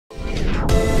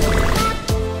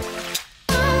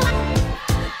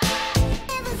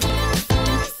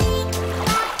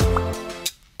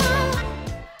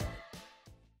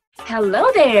Hello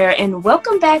there, and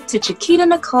welcome back to Chiquita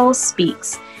Nicole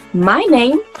Speaks. My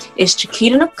name is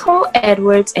Chiquita Nicole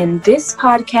Edwards, and this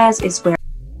podcast is where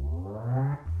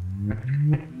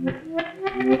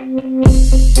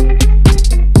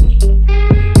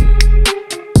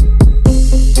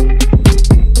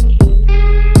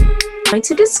I'm going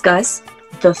to discuss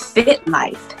the fit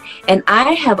life. And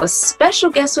I have a special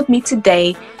guest with me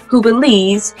today who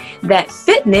believes that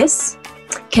fitness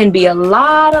can be a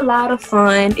lot of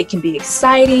fun. It can be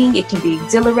exciting, it can be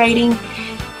exhilarating,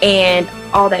 and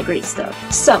all that great stuff.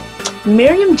 So,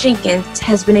 Miriam Jenkins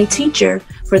has been a teacher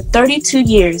for 32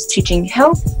 years, teaching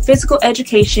health, physical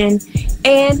education,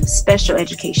 and special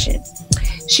education.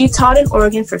 She taught in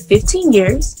Oregon for 15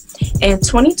 years, and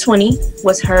 2020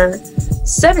 was her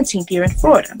 17th year in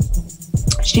Florida.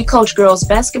 She coached girls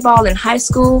basketball in high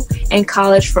school and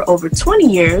college for over 20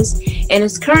 years and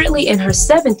is currently in her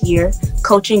 7th year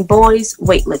coaching boys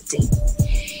weightlifting.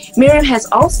 Miriam has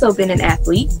also been an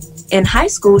athlete. In high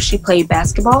school, she played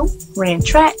basketball, ran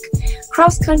track,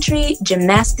 cross country,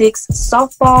 gymnastics,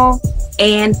 softball,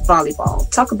 and volleyball.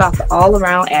 Talk about the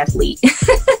all-around athlete.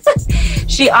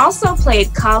 She also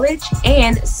played college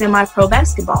and semi-pro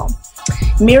basketball.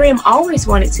 Miriam always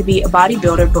wanted to be a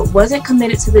bodybuilder, but wasn't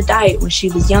committed to the diet when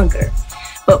she was younger.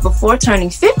 But before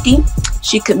turning 50,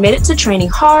 she committed to training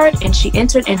hard, and she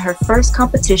entered in her first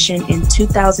competition in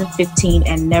 2015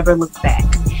 and never looked back.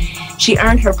 She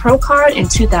earned her pro card in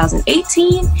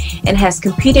 2018 and has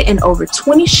competed in over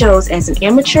 20 shows as an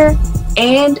amateur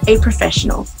and a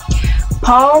professional.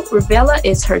 Paul Rivella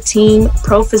is her team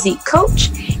pro physique coach,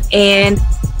 and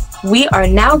we are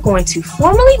now going to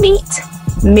formally meet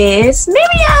Miss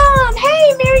Miriam.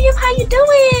 Hey Miriam, how you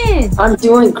doing? I'm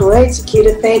doing great,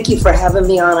 Chiquita. Thank you for having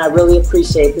me on. I really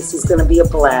appreciate it. This is going to be a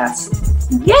blast.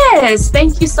 Yes,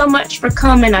 thank you so much for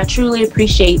coming. I truly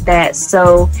appreciate that.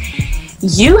 So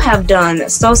you have done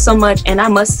so much, and I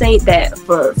must say that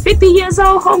for 50 years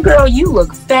old, homegirl, you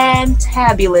look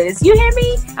fantabulous. You hear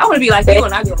me? I want to be like you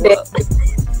when I grow up.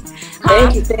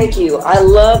 Thank you. I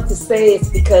love to say it's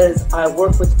because I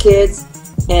work with kids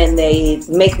and they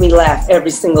make me laugh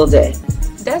every single day.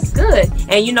 That's good.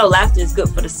 And you know, laughter is good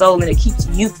for the soul and it keeps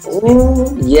you youthful.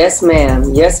 Ooh, yes,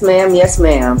 ma'am. Yes, ma'am. Yes,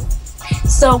 ma'am.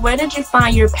 So where did you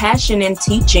find your passion in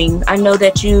teaching? I know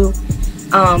that you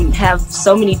have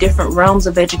so many different realms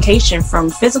of education, from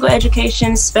physical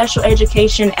education, special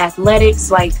education,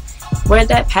 athletics. Like, where'd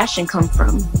that passion come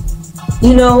from?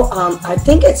 You know, I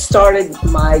think it started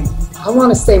my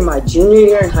junior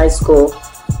year in high school.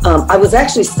 I was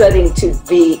actually studying to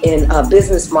be in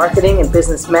business marketing and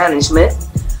business management.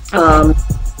 Okay.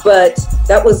 But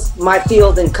that was my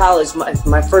field in college,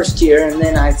 my first year, and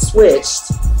then I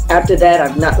switched. After that,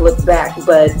 I've not looked back.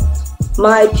 But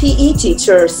my PE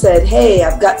teacher said, hey,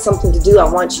 I've got something to do. I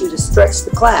want you to stretch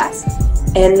the class.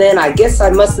 And then I guess I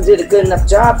must have did a good enough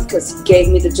job because he gave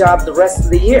me the job the rest of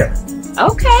the year.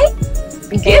 Okay.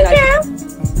 Good girl.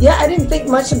 I didn't think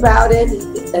much about it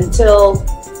until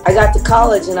I got to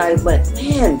college, and I went,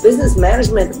 man, business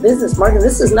management, business marketing,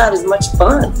 this is not as much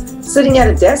fun. Sitting at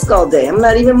a desk all day, I'm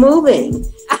not even moving.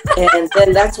 And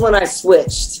then that's when I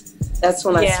switched. I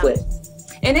switched.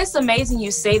 And it's amazing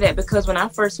you say that, because when I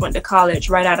first went to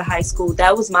college right out of high school,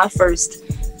 that was my first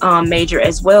major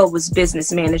as well, was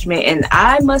business management. And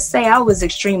I must say I was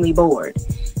extremely bored.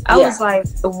 I was like,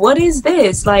 what is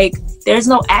this? Like, there's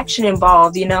no action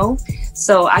involved, you know?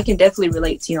 So I can definitely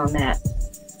relate to you on that.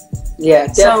 Yeah,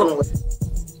 definitely.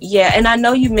 So, and I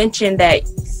know you mentioned that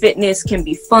fitness can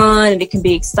be fun and it can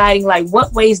be exciting. Like,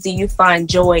 what ways do you find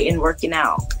joy in working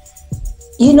out?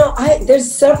 You know,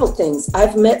 there's several things.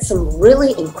 I've met some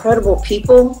really incredible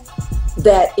people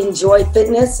that enjoy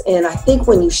fitness, and I think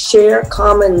when you share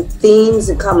common themes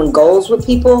and common goals with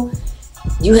people,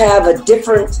 you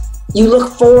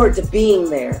look forward to being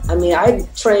there. I mean, I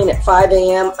train at 5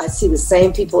 a.m. I see the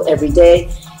same people every day.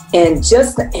 And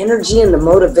just the energy and the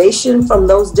motivation from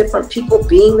those different people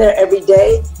being there every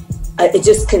day, it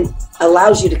just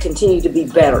allows you to continue to be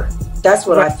better. That's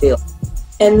what I feel.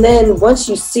 And then once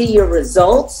you see your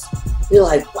results, you're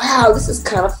like, wow, this is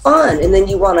kind of fun. And then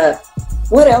you want to,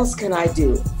 what else can I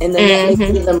do? And then that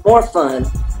makes it even more fun.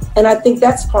 And I think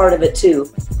that's part of it too.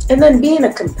 And then being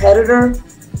a competitor,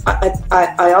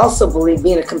 I also believe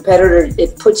being a competitor,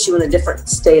 it puts you in a different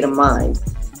state of mind.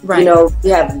 Right. You know,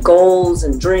 you have goals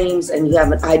and dreams, and you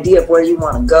have an idea of where you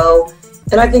want to go.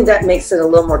 And I think that makes it a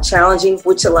little more challenging,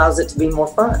 which allows it to be more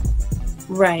fun.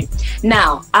 Right.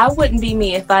 Now, I wouldn't be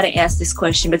me if I didn't ask this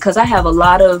question, because I have a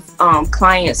lot of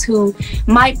clients who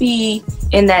might be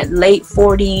in that late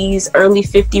 40s, early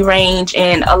 50 range.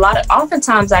 And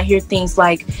oftentimes I hear things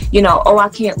like, oh, I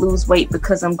can't lose weight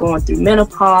because I'm going through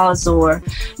menopause, or,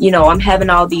 I'm having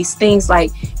all these things.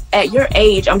 Like, at your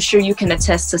age, I'm sure you can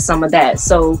attest to some of that.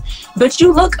 So, but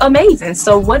you look amazing.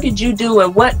 So what did you do,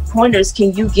 and what pointers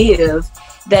can you give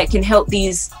that can help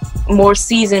these more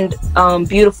seasoned,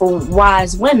 beautiful,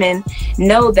 wise women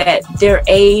know that their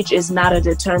age is not a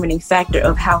determining factor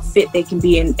of how fit they can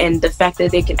be, and the fact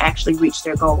that they can actually reach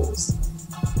their goals?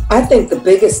 I think the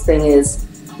biggest thing is,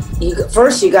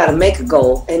 first you got to make a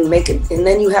goal and make it, and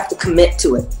then you have to commit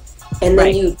to it. And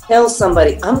then you tell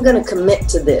somebody, I'm going to commit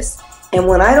to this. And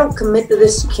when I don't commit to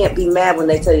this, you can't be mad when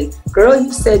they tell you, girl,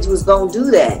 you said you was going to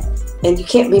do that. And you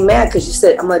can't be mad because you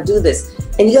said, I'm going to do this.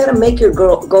 And you got to make your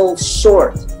goal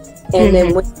short. And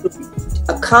then when you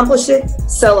accomplish it,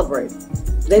 celebrate.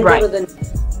 Then go to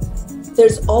the,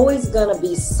 there's always going to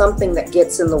be something that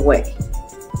gets in the way.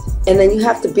 And then you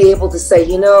have to be able to say,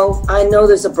 I know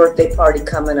there's a birthday party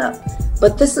coming up,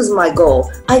 but this is my goal.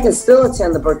 I can still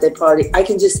attend the birthday party. I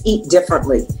can just eat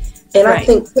differently. And I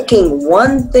think picking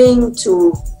one thing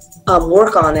to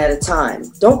work on at a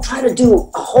time. Don't try to do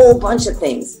a whole bunch of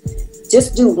things.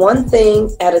 Just do one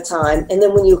thing at a time. And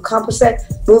then when you accomplish that,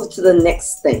 move to the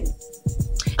next thing.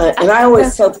 And I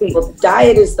always tell people,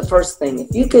 diet is the first thing.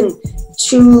 If you can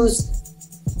choose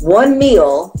one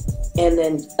meal and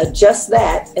then adjust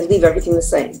that and leave everything the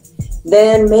same,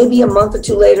 then maybe a month or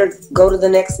two later, go to the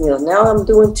next meal. Now I'm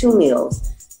doing 2 meals,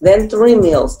 then 3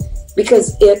 meals,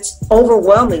 because it's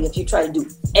overwhelming if you try to do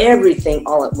everything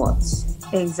all at once.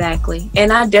 Exactly.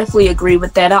 And I definitely agree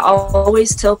with that. I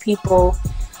always tell people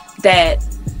that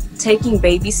taking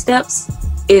baby steps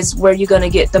is where you're going to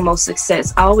get the most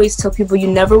success. I always tell people you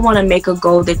never want to make a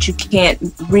goal that you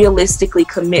can't realistically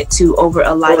commit to over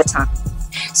a lifetime.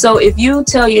 So if you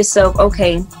tell yourself,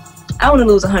 okay, I want to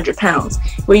lose 100 pounds.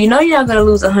 Well, you're not going to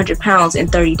lose 100 pounds in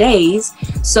 30 days.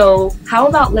 So how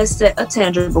about let's set a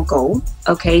tangible goal?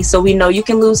 Okay, so we know you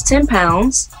can lose 10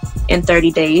 pounds in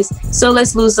 30 days. So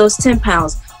let's lose those 10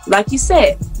 pounds. Like you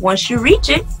said, once you reach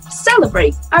it,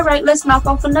 celebrate. All right, let's knock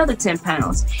off another 10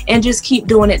 pounds and just keep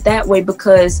doing it that way,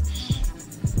 because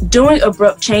doing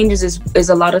abrupt changes is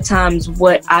a lot of times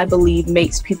what I believe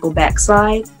makes people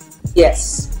backslide.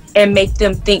 Yes. And make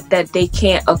them think that they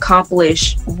can't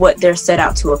accomplish what they're set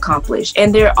out to accomplish.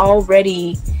 And they're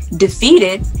already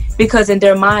defeated because in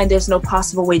their mind, there's no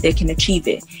possible way they can achieve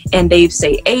it. And they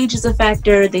say age is a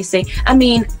factor. They say, I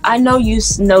know you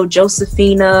know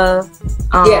Josephina.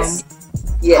 Yes.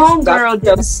 Homegirl,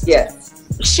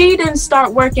 she didn't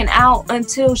start working out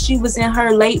until she was in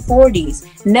her late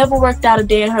 40s. Never worked out a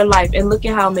day in her life. And look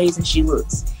at how amazing she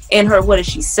looks. And her, what is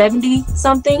she, 70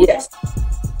 something? Yes.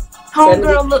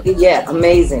 Homegirl look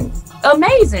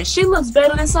amazing. She looks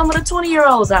better than some of the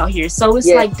 20-year-olds out here. So it's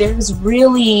like there's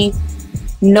really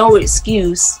no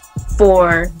excuse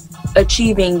for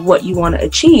achieving what you want to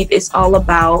achieve. It's all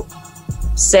about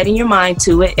setting your mind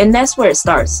to it, and that's where it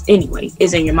starts anyway,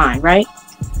 is in your mind, right?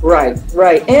 Right.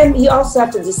 And you also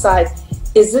have to decide,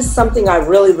 is this something I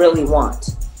really, really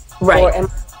want? Right. Or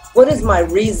what is my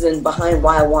reason behind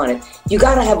why I want it? You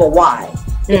got to have a why.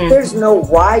 If there's no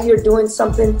why you're doing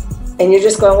something, and you're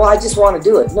just going, well, I just want to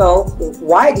do it. No,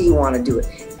 why do you want to do it?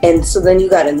 And so then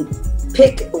you got to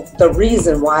pick the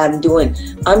reason why I'm doing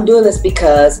this,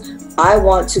 because I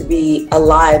want to be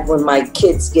alive when my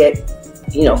kids get,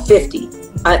 50,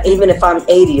 even if I'm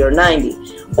 80 or 90,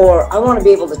 or I want to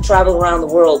be able to travel around the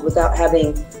world without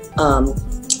having,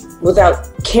 without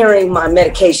carrying my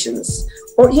medications,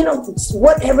 or,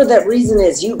 whatever that reason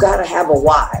is, you got to have a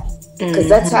why. Because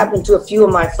that's happened to a few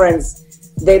of my friends.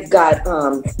 They've got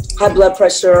high blood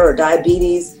pressure or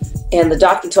diabetes, and the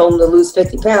doctor told them to lose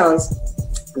 50 pounds.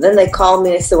 And then they called me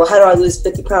and they said, well, how do I lose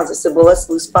 50 pounds? I said, well, let's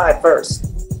lose 5 first.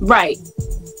 Right.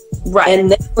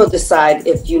 And then we'll decide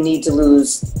if you need to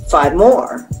lose 5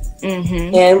 more.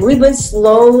 And we've been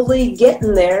slowly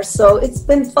getting there, so it's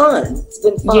been fun.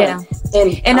 Yeah.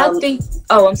 And I think,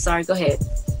 I'm sorry, go ahead.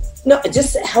 No,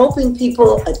 just helping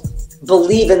people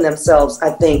believe in themselves. I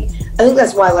think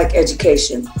that's why I like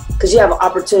education, because you have an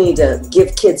opportunity to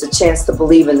give kids a chance to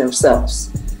believe in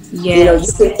themselves.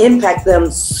 Yes. You can impact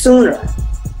them sooner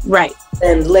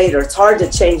than later. It's hard to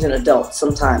change an adult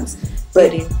sometimes,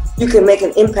 but you can make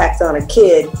an impact on a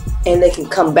kid, and they can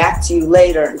come back to you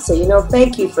later and say,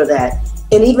 thank you for that.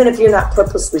 And even if you're not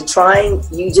purposely trying,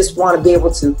 you just want to be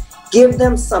able to give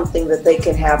them something that they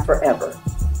can have forever.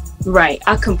 Right.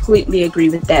 I completely agree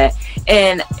with that.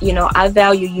 And, I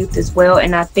value youth as well.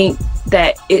 And I think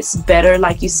that it's better,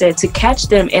 like you said, to catch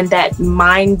them in that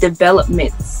mind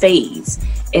development phase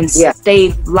and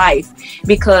save life,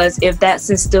 because if that's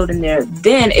instilled in there,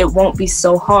 then it won't be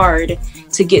so hard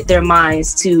to get their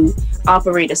minds to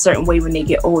operate a certain way when they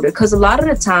get older. Because a lot of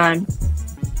the time,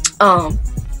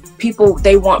 people,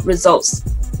 they want results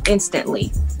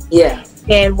instantly. Yeah.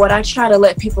 And what I try to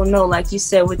let people know, like you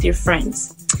said with your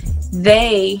friends,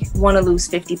 they want to lose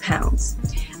 50 pounds.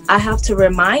 I have to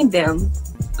remind them,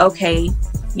 okay,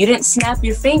 you didn't snap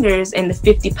your fingers and the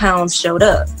 50 pounds showed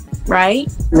up,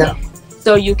 right? No.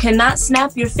 So you cannot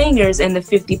snap your fingers and the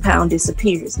 50 pound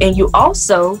disappears. And you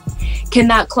also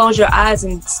cannot close your eyes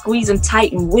and squeeze them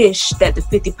tight and wish that the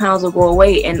 50 pounds will go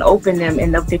away and open them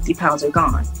and the 50 pounds are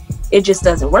gone. It just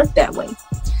doesn't work that way.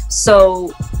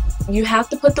 So you have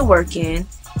to put the work in.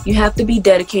 You have to be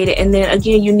dedicated. And then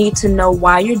again, you need to know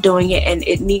why you're doing it. And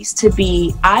it needs to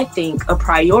be, I think, a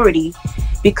priority,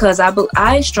 because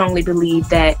I strongly believe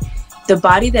that the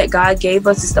body that God gave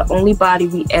us is the only body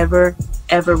we ever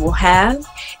will have.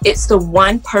 It's the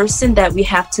one person that we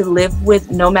have to live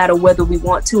with no matter whether we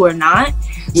want to or not.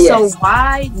 Yes. So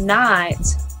why not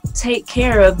take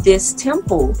care of this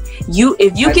temple?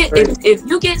 If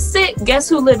you get sick, guess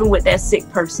who living with that sick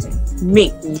person?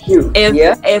 Me. You.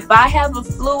 If I have a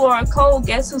flu or a cold,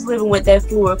 guess who's living with that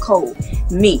flu or cold?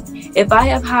 Me. If I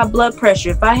have high blood pressure,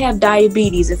 if I have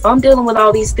diabetes, if I'm dealing with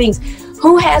all these things,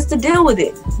 who has to deal with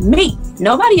it? Me.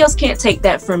 Nobody else can't take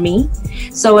that from me.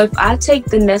 So if I take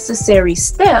the necessary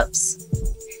steps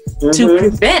to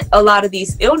prevent a lot of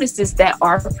these illnesses that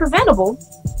are preventable,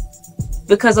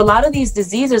 because a lot of these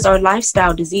diseases are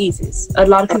lifestyle diseases. A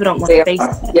lot of people don't want to face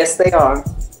that. Yes, they are.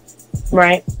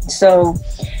 Right. So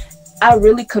I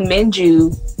really commend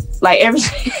you. Like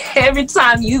every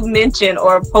time you mention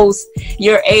or post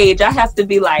your age, I have to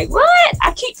be like, what?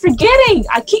 I keep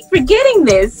forgetting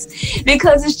this,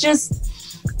 because it's just,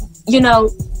 you know,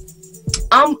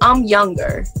 I'm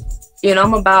younger. You know,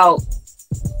 I'm about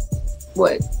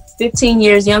 15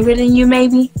 years younger than you,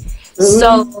 maybe.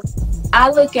 So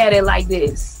I look at it like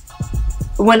this.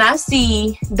 When I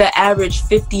see the average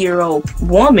 50-year-old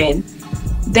woman,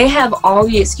 they have all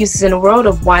the excuses in the world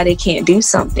of why they can't do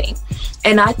something.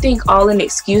 And I think all in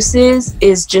excuses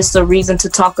is just a reason to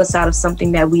talk us out of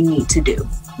something that we need to do.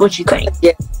 What you think?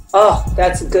 Yeah. Oh,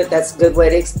 that's a good way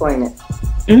to explain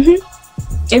it.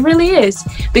 It really is.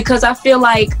 Because I feel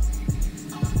like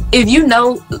if you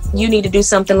know you need to do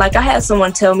something, like I had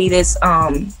someone tell me this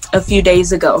a few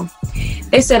days ago.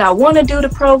 They said, I want to do the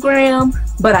program,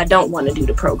 but I don't want to do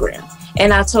the program.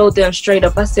 And I told them straight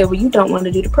up, I said, well, you don't want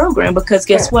to do the program, because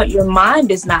guess what? Your mind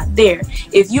is not there.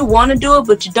 If you want to do it,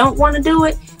 but you don't want to do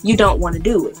it, you don't want to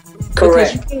do it.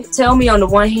 Correct. Because you can't tell me on the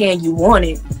one hand you want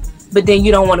it, but then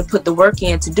you don't want to put the work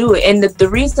in to do it. And the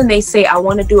reason they say I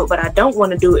want to do it, but I don't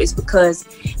want to do it is because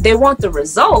they want the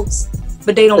results,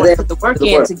 but they don't want to put the work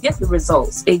in to get the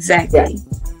results. Exactly.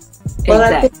 Yeah.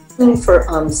 Well, I think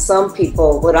for some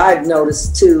people, what I've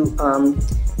noticed too,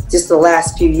 just the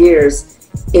last few years,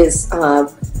 is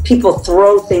people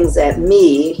throw things at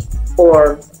me,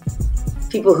 or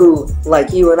people who,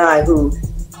 like you and I, who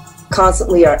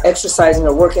constantly are exercising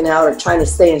or working out or trying to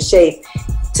stay in shape,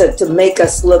 to make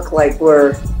us look like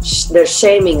they're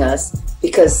shaming us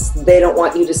because they don't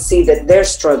want you to see that they're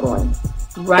struggling.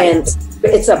 Right. And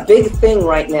it's a big thing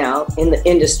right now in the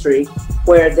industry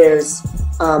where there's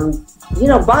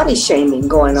body shaming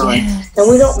going on. Yes. And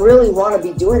we don't really want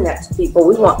to be doing that to people.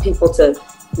 We want people to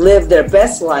live their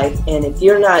best life. And if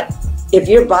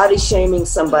you're body shaming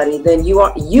somebody, then you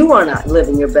are not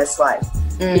living your best life.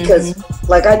 Because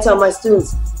like I tell my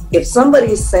students, if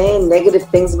somebody is saying negative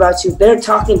things about you, they're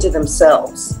talking to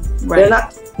themselves. Right. They're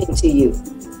not talking to you.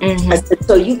 I said,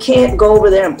 so you can't go over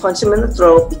there and punch them in the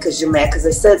throat because you're mad because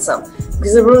they said something,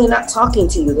 because they're really not talking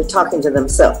to you. They're talking to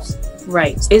themselves.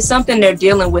 Right. It's something they're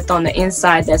dealing with on the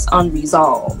inside that's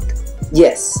unresolved.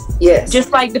 Yes. Yes.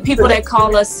 Just like the people that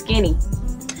call us skinny.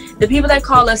 The people that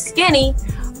call us skinny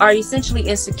are essentially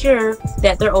insecure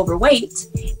that they're overweight,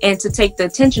 and to take the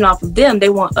attention off of them, they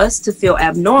want us to feel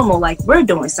abnormal, like we're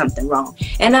doing something wrong.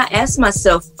 And I asked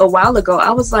myself a while ago,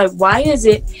 I was like, why is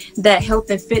it that health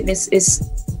and fitness is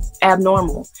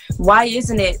abnormal? Why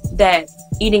isn't it that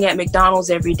eating at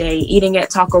McDonald's every day, eating at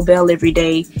Taco Bell every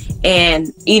day,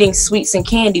 and eating sweets and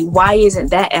candy, why isn't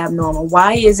that abnormal?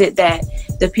 Why is it that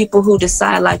the people who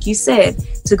decide, like you said,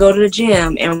 to go to the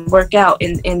gym and work out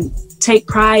and take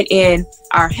pride in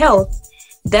our health,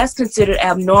 that's considered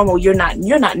abnormal? You're not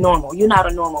normal. You're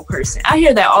not a normal person. I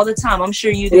hear that all the time. I'm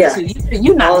sure you do too.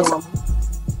 You're not normal.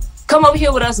 Come over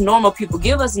here with us normal people.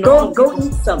 Give us normal. Go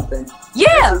eat something.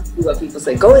 Yeah. That's what people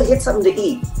say. Go and get something to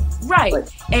eat. Right. Like,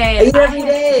 and eat every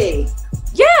day.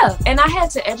 Yeah, and I had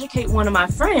to educate one of my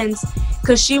friends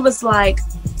because she was like,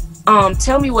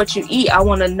 tell me what you eat. I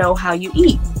want to know how you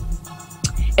eat.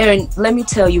 And let me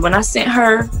tell you, when I sent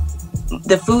her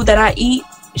the food that I eat,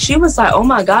 she was like, oh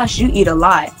my gosh, you eat a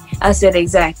lot. I said,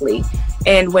 exactly.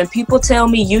 And when people tell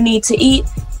me you need to eat,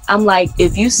 I'm like,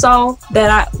 if you saw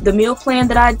the meal plan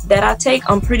that I take,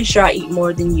 I'm pretty sure I eat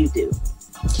more than you do.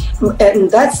 And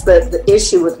that's the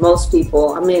issue with most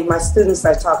people. I mean, my students,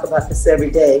 I talk about this every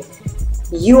day.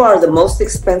 You are the most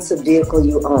expensive vehicle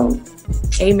you own.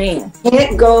 Amen.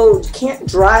 You can't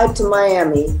drive to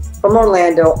Miami from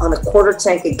Orlando on a quarter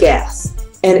tank of gas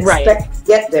and expect to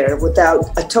get there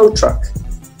without a tow truck.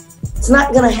 It's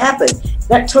not going to happen.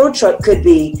 That tow truck could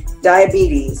be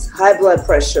diabetes, high blood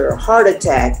pressure, heart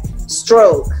attack,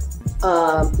 stroke.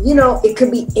 It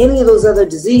could be any of those other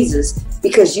diseases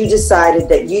because you decided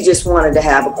that you just wanted to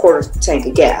have a quarter tank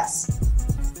of gas.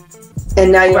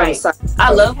 And now you're on the side.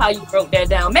 I love how you broke that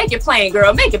down. Make it plain,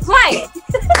 girl. Make it plain.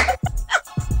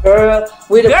 Girl,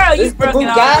 you the broke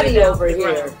Bugatti over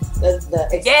here. The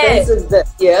expensive,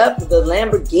 the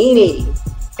Lamborghini.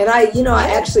 And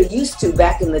I actually used to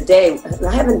back in the day, and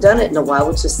I haven't done it in a while,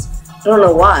 which is, I don't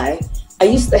know why. I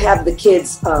used to have the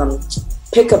kids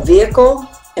pick a vehicle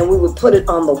and we would put it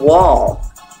on the wall.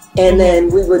 And then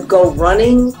we would go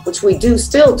running, which we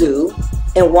still do,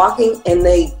 and walking, and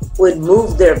they would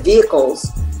move their vehicles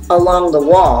along the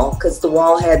wall because the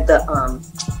wall had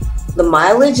the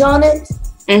mileage on it.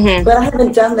 Mm-hmm. But I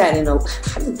haven't done that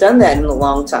in a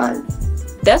long time.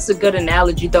 That's a good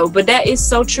analogy, though. But that is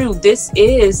so true. This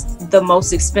is the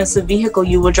most expensive vehicle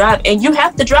you will drive, and you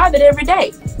have to drive it every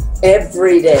day.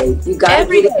 Every day, you got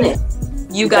to get in it.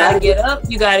 You got to get up.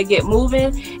 You got to get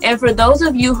moving. And for those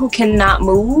of you who cannot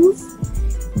move,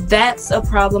 that's a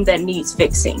problem that needs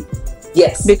fixing.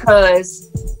 Yes. Because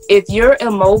if you're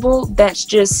immobile, that's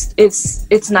just,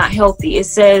 it's not healthy. It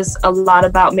says a lot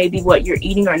about maybe what you're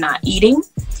eating or not eating.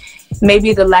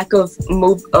 Maybe the lack of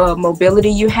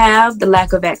mobility you have, the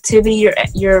lack of activity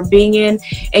you're being in.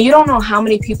 And you don't know how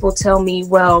many people tell me,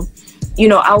 well,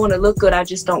 I want to look good. I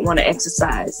just don't want to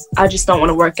exercise. I just don't want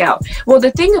to work out. Well,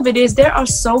 the thing of it is there are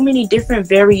so many different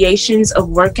variations of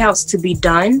workouts to be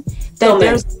done that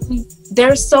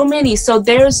there's so many. So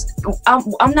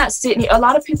I'm not sitting here. A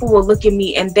lot of people will look at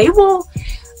me and they will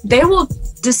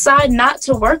decide not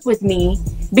to work with me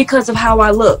because of how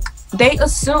I look. They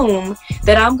assume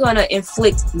that I'm going to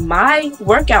inflict my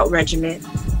workout regimen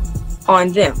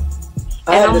on them.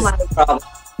 And I'm like,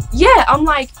 yeah, I'm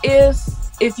like,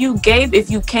 if you came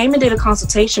and did a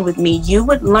consultation with me, you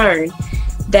would learn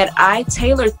that I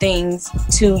tailor things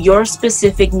to your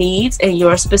specific needs and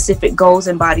your specific goals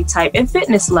and body type and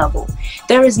fitness level.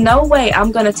 There is no way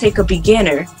I'm going to take a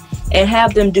beginner and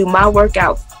have them do my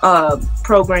workout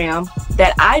program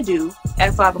that I do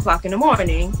at 5 o'clock in the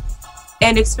morning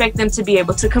and expect them to be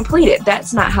able to complete it.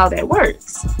 That's not how that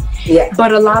works. Yeah.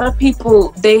 But a lot of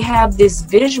people, they have this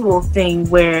visual thing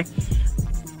where,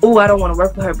 oh, I don't want to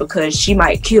work with her because she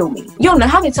might kill me. You don't know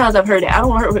how many times I've heard that. I don't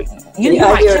want to hurt her. You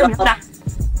might kill me.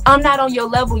 I'm not on your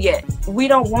level yet. We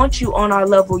don't want you on our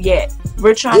level yet.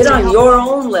 We're trying to get on your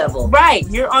own level. Right.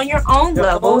 You're on your own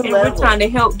level. And we're trying to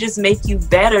help just make you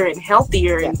better and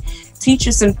healthier and teach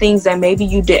you some things that maybe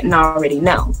you didn't already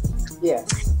know.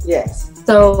 Yes. Yes.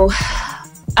 So,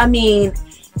 I mean,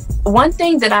 one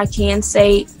thing that I can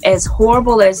say, as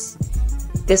horrible as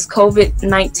this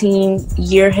COVID-19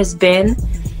 year has been,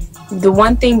 the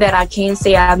one thing that I can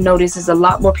say I've noticed is a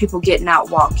lot more people getting out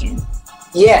walking.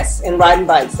 Yes, and riding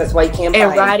bikes. That's why you can't buy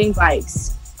and riding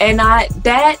bikes. And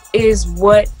that is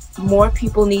what more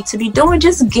people need to be doing.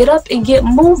 Just get up and get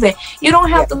moving. You don't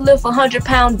have to lift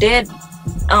 100-pound dead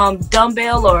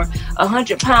dumbbell or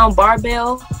 100-pound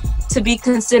barbell to be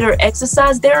considered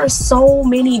exercise. There are so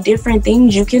many different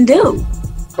things you can do.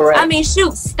 Correct. I mean,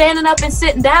 shoot, standing up and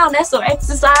sitting down, that's an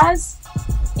exercise.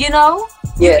 You know?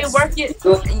 Yes. You can work it.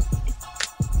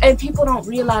 And people don't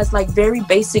realize, like, very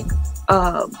basic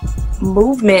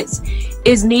movements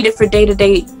is needed for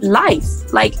day-to-day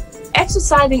life. Like,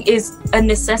 exercising is a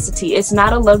necessity. It's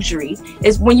not a luxury.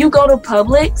 It's when you go to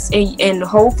Publix and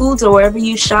Whole Foods or wherever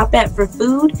you shop at for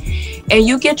food and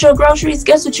you get your groceries,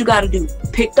 guess what you got to do?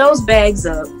 Pick those bags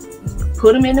up,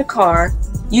 put them in the car.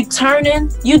 You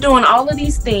turning, you doing all of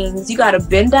these things. You got to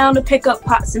bend down to pick up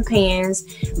pots and pans,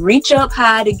 reach up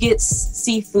high to get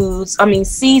seasonings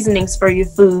for your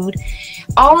food.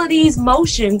 All of these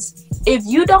motions, if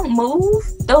you don't move,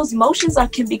 those motions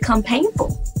can become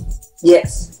painful.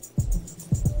 Yes.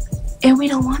 And we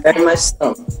don't want that. Very much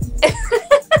so.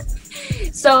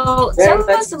 So tell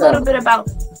us a little bit about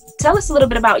tell us a little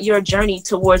bit about your journey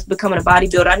towards becoming a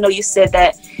bodybuilder. I know you said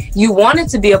that you wanted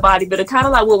to be a bodybuilder, kind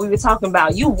of like what we were talking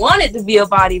about. You wanted to be a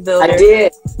bodybuilder. I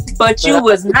did. But you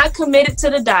was not committed to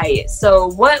the diet. So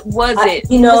what was it?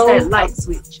 You know, what was that light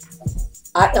switch?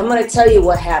 I'm going to tell you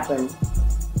what happened.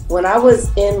 When I was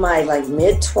in my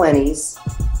mid-20s,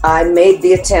 I made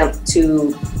the attempt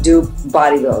to do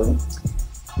bodybuilding.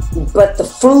 But the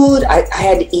food, I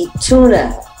had to eat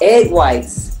tuna, egg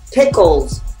whites,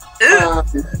 pickles.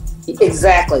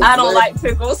 Exactly. I don't like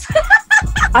pickles.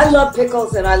 I love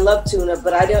pickles and I love tuna,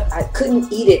 but I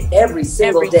couldn't eat it every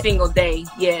single day.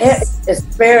 Yes.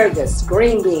 Asparagus,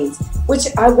 green beans, which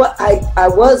I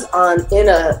was in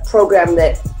a program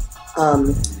that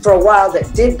for a while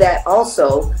that did that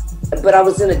also, but I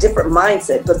was in a different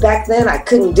mindset. But back then I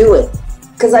couldn't do it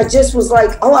because I just was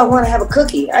like, oh, I want to have a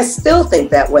cookie. I still think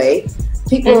that way.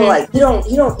 People are like, you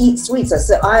don't eat sweets. I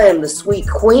said, I am the sweet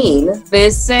queen.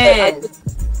 Listen.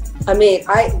 I mean,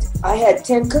 I had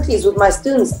 10 cookies with my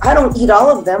students. I don't eat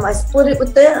all of them. I split it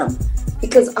with them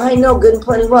because I know good and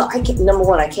plenty well. Number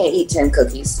one, I can't eat 10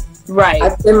 cookies. Right.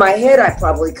 In my head, I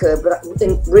probably could, but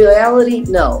in reality,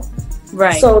 no.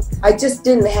 Right. So I just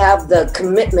didn't have the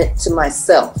commitment to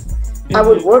myself. I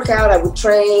would work out, I would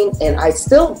train, and I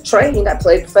still trained. I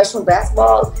played professional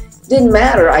basketball. Didn't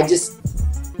matter. I just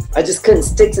couldn't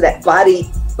stick to that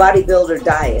bodybuilder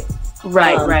diet.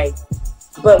 Right, right.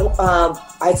 But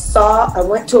I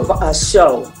went to a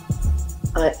show,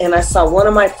 and I saw one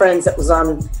of my friends that was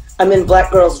I'm in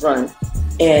Black Girls Run,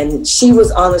 and she was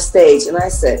on the stage, and I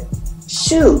said,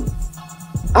 shoot,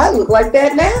 I look like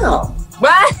that now.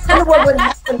 Right. I wonder what would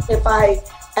happen if I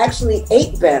actually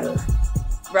ate better.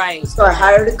 Right. So I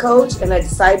hired a coach, and I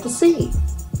decided to see.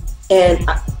 And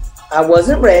I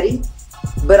wasn't ready,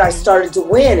 but I started to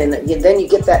win, and then you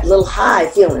get that little high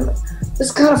feeling. Like, this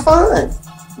is kind of fun.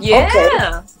 Yeah.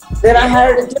 Okay. Then I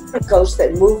hired a different coach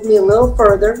that moved me a little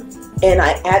further, and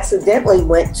I accidentally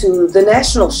went to the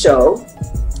national show,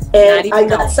 and I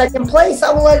got second place.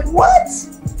 I was like, what?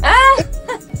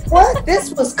 What?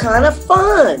 This was kind of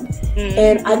fun.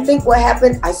 And I think what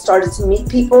happened, I started to meet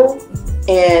people,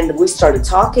 and we started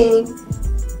talking.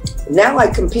 Now I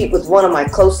compete with one of my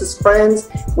closest friends.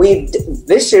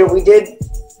 This year we did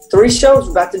 3 shows.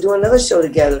 We're about to do another show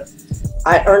together.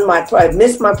 I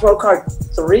missed my pro card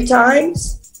 3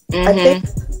 times, I think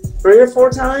 3 or 4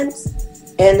 times.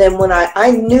 And then when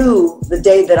I knew the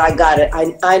day that I got it,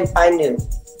 I knew.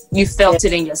 You felt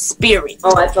it in your spirit.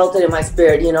 Oh, I felt it in my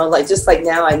spirit, just like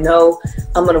now I know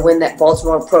I'm going to win that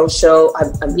Baltimore Pro show.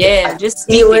 I just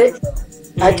feel it.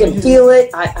 I can feel it.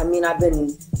 I mean, I've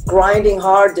been grinding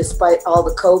hard despite all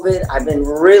the COVID. I've been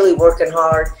really working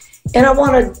hard. And I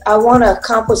want to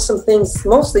accomplish some things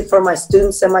mostly for my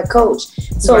students and my coach.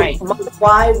 So my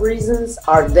why reasons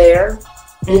are there.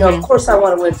 Of course I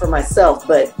want to win for myself,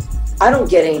 but I don't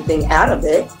get anything out of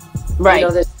it. Right.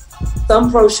 There's some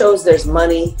pro shows, there's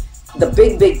money. The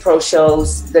big pro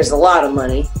shows, there's a lot of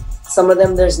money. Some of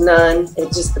them, there's none.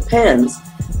 It just depends.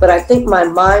 But I think my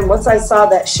mind, once I saw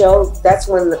that show, that's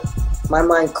when my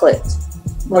mind clicked.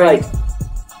 Like,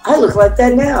 I look like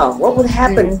that now. What would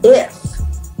happen if?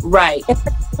 Right. And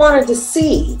I wanted to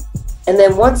see. And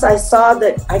then once I saw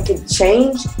that I could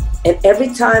change, and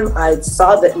every time I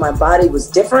saw that my body was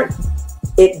different,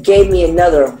 it gave me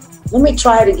another, let me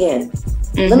try it again.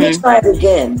 Let me try it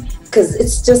again. Because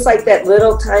it's just like that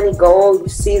little tiny goal. You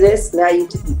see this, now you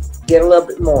get a little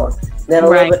bit more, then a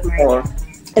little bit more.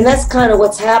 And that's kind of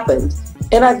what's happened.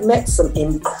 And I've met some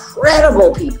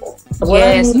incredible people.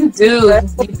 Yes, you do.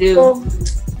 You do.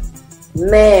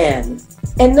 Man.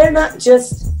 And they're not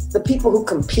just the people who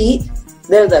compete.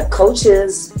 They're the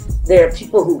coaches. They're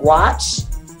people who watch.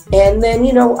 And then,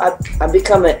 I've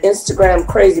become an Instagram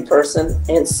crazy person.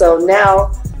 And so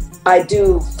now I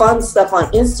do fun stuff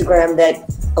on Instagram that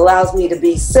allows me to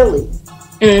be silly.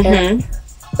 And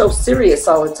so serious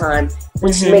all the time,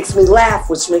 which makes me laugh,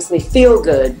 which makes me feel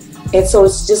good. And so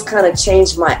it's just kind of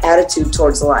changed my attitude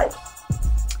towards life.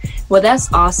 Well,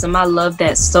 that's awesome. I love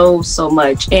that so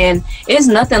much. And it's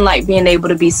nothing like being able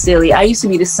to be silly. I used to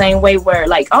be the same way where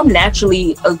I'm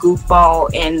naturally a goofball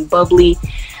and bubbly,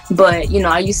 but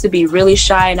I used to be really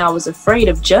shy and I was afraid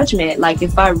of judgment. Like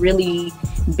if I really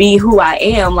be who I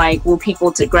am, will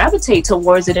people to gravitate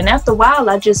towards it? And after a while,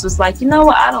 I just was like,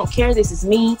 what? I don't care. This is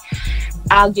me.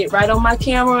 I'll get right on my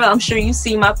camera. I'm sure you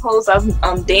see my posts.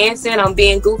 I'm dancing. I'm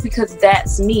being goofy because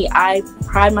that's me. I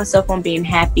pride myself on being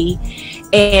happy.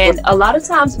 And a lot of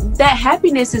times that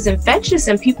happiness is infectious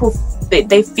and people,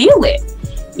 they feel it,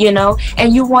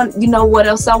 And what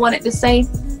else I wanted to say?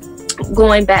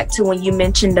 going back to when you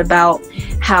mentioned about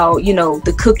how, you know,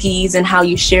 the cookies and how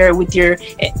you share it with your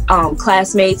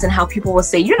classmates, and how people will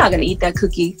say, you're not going to eat that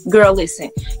cookie. Girl, listen,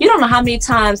 you don't know how many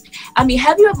times, I mean,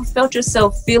 have you ever felt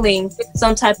yourself feeling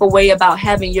some type of way about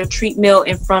having your treat meal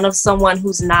in front of someone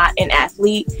who's not an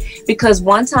athlete? Because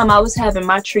one time I was having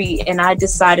my treat and I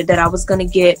decided that I was going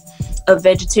to get a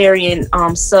vegetarian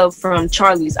sub from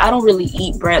Charlie's. I don't really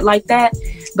eat bread like that,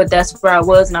 but that's where I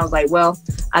was, and I was like, well,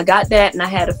 I got that, and I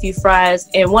had a few fries,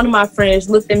 and one of my friends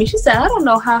looked at me. She said, I don't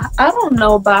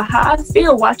know about how I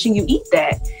feel watching you eat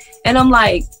that. And I'm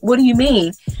like, what do you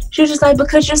mean? She was just like,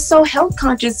 because you're so health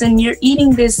conscious and you're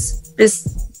eating this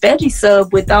veggie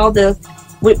sub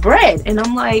with bread. And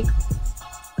I'm like,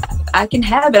 I can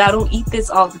have it. I don't eat this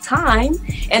all the time.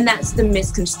 And that's the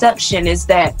misconception, is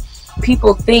that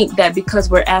people think that because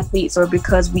we're athletes or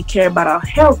because we care about our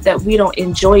health that we don't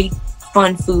enjoy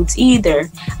fun foods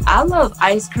either. I love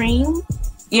ice cream.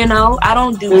 You know, I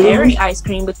don't do dairy ice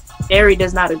cream, but dairy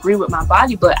does not agree with my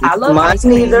body, but I love ice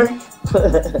cream. Neither.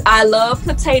 I love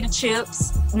potato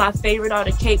chips. My favorite are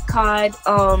the Cape Cod,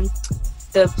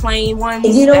 the plain ones.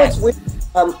 And you know what's weird?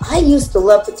 I used to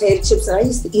love potato chips, and I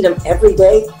used to eat them every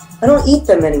day. I don't eat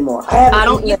them anymore. I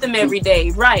don't eat them every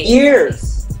day, right?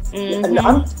 Years.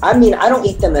 I mean, I don't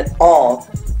eat them at all.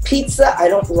 Pizza, I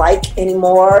don't like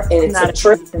anymore, and it's a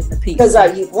trick because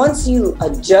once you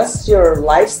adjust your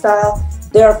lifestyle,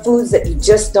 there are foods that you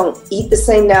just don't eat the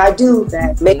same. Now, I do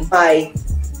make my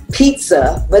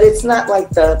pizza, but it's not like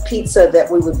the pizza that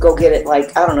we would go get it,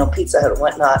 like, I don't know, Pizza Hut or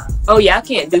whatnot. Oh yeah, I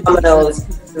can't do Domino's,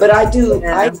 but I do.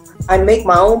 Yeah. I make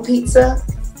my own pizza,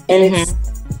 and it's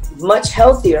much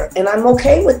healthier, and I'm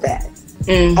okay with that.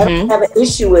 I don't have an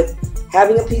issue with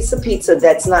having a piece of pizza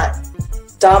that's not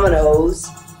Domino's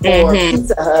or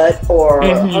Pizza Hut or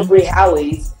Hungry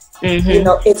Howie's. You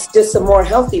know, it's just a more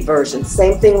healthy version.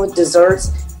 Same thing with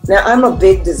desserts. Now, I'm a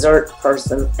big dessert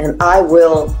person, and I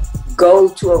will go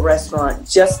to a restaurant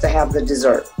just to have the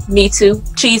dessert. Me too.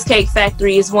 Cheesecake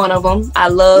Factory is one of them. I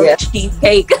love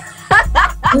cheesecake.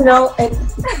 You know, and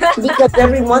because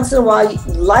every once in a while,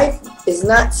 life is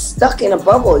not stuck in a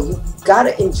bubble. You got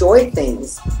to enjoy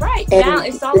things. Right. And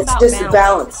it's all about just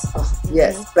balance. Oh,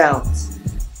 yes, balance.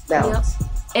 Balance. Yep.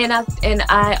 And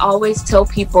I always tell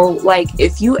people, like,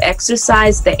 if you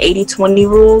exercise the 80-20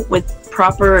 rule with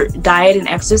proper diet and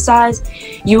exercise,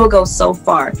 you will go so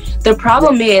far. The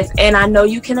problem is, and I know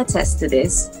you can attest to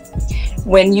this,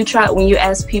 when you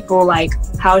ask people, like,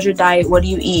 how's your diet? What do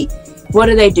you eat? What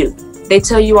do? They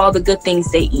tell you all the good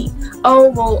things they eat.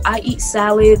 Oh, well, I eat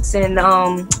salads, and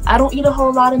I don't eat a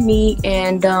whole lot of meat,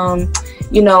 and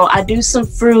you know, I do some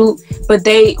fruit, but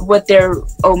what they're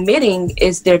omitting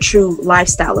is their true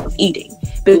lifestyle of eating.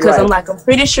 Because I'm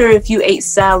pretty sure if you ate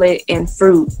salad and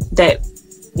fruit that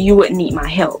you wouldn't eat my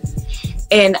help.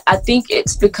 And I think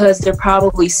it's because they're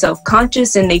probably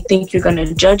self-conscious and they think you're going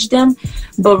to judge them.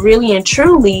 But really and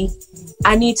truly,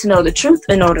 I need to know the truth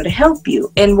in order to help you.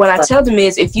 And what I tell them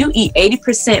is, if you eat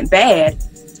 80% bad,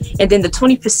 and then the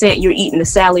 20% you're eating the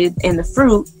salad and the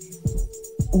fruit,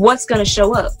 what's going to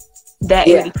show up? That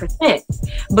 80%.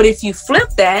 But if you flip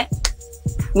that,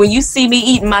 when you see me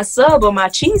eating my sub or my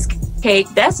cheesecake,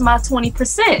 that's my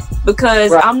 20%,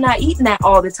 because I'm not eating that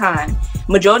all the time.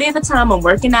 Majority of the time I'm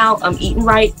working out, I'm eating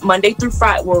right Monday through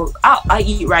Friday. Well, I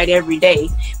eat right every day,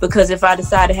 because if I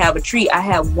decide to have a treat, I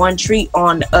have one treat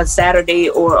on a Saturday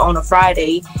or on a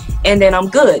Friday, and then I'm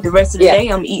good. The rest of the day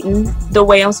I'm eating the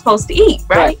way I'm supposed to eat,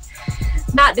 right?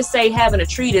 Not to say having a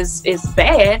treat is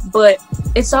bad, but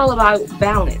it's all about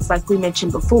balance, like we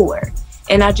mentioned before.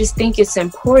 And I just think it's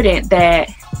important that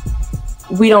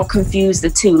we don't confuse the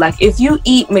two. Like, if you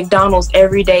eat McDonald's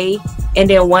every day and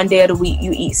then one day of the week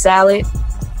you eat salad,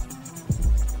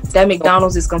 that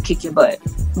McDonald's is gonna kick your butt.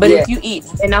 But if you eat,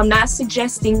 and I'm not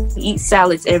suggesting eat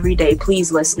salads every day,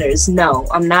 please, listeners. No,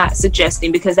 I'm not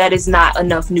suggesting, because that is not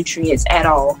enough nutrients at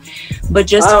all. But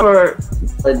just for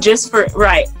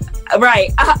right,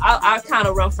 I kind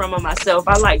of run from it myself.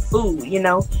 I like food, you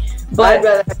know, but I'd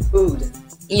rather have food.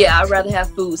 Yeah, I'd rather have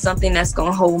food, something that's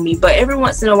gonna hold me. But every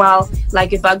once in a while,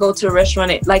 like if I go to a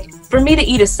restaurant, like for me to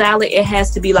eat a salad, it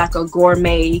has to be like a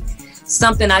gourmet,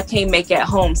 something I can't make at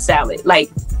home salad. Like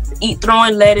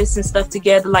throwing lettuce and stuff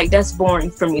together, like that's boring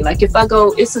for me. Like if I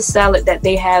go, it's a salad that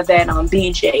they have at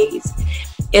BJ's.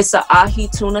 It's a ahi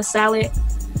tuna salad.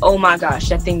 Oh my gosh,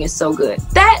 that thing is so good.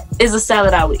 That is a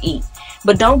salad I would eat.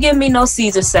 But don't give me no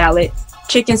Caesar salad,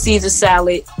 chicken Caesar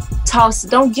salad, toss.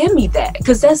 Don't give me that,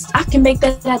 because I can make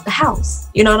that at the house.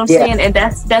 You know what I'm saying? And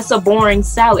that's a boring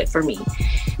salad for me.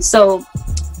 So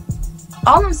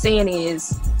all I'm saying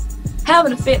is,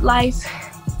 having a fit life,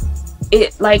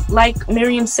 it like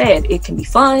Miriam said, it can be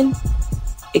fun,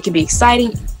 it can be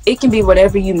exciting, it can be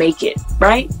whatever you make it,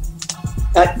 right?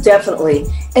 Definitely.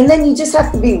 And then you just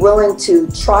have to be willing to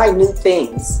try new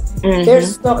things.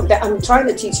 I'm trying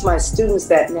to teach my students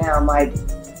that now,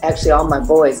 actually all my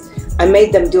boys. I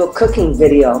made them do a cooking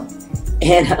video,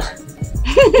 and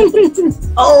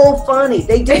oh, funny.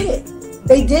 They did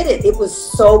it. It was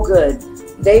so good.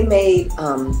 They made,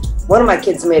 one of my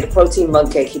kids made a protein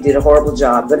mug cake. He did a horrible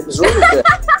job, but it was really good.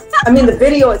 I mean, the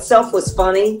video itself was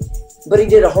funny, but he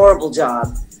did a horrible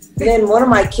job. Then one of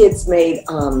my kids made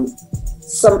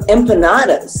some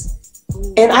empanadas,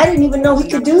 and I didn't even know he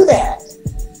could do that.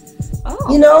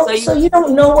 Oh, you know, so you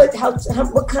don't know what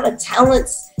kind of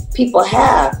talents people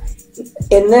have.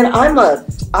 And then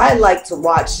I like to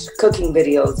watch cooking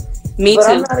videos. Me but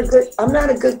too. I'm not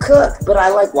a good cook, but I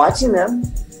like watching them.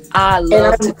 I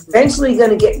love and I'm eventually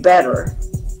going to get better.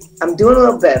 I'm doing a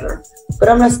little better, but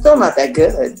I'm still not that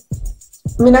good.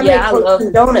 I mean, I made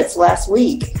protein donuts last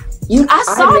week. I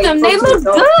saw them. They look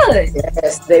good.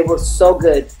 Yes, they were so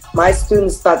good. My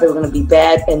students thought they were going to be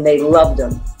bad, and they loved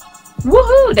them.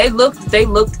 Woohoo! They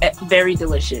looked very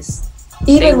delicious.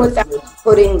 Even without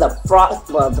putting the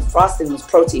frosting was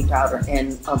protein powder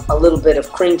and a little bit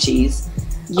of cream cheese,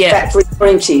 fat-free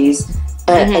cream cheese,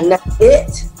 and that's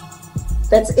it.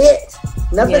 That's it.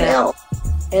 Nothing else.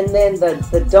 And then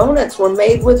the donuts were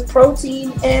made with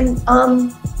protein and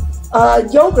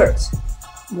yogurt.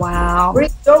 Wow.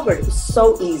 Greek yogurt. It was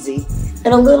so easy,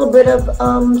 and a little bit of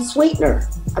sweetener.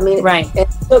 I mean, it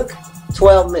took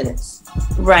 12 minutes.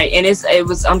 Right, and it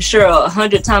was, I'm sure,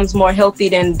 100 times more healthy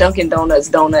than Dunkin' Donuts.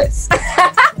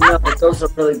 No, but those are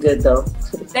really good, though.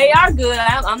 They are good.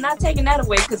 I'm not taking that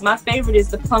away, because my favorite is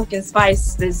the pumpkin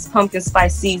spice. This pumpkin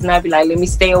spice season, I'd be like, let me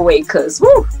stay away, because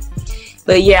woo.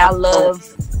 But yeah,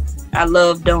 I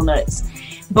love donuts.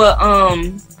 But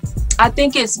I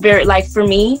think it's very, like, for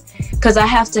me, because I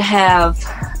have to have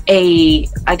I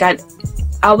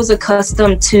was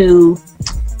accustomed to,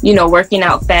 you know, working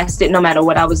out fasted no matter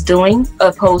what I was doing,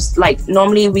 opposed, like,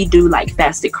 normally we do like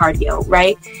fasted cardio,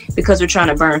 right? Because we're trying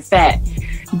to burn fat.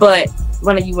 But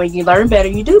when you learn better,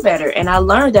 you do better. And I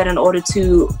learned that in order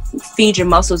to feed your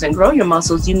muscles and grow your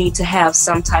muscles, you need to have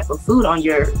some type of food on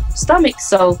your stomach.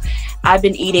 So I've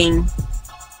been eating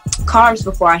carbs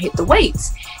before I hit the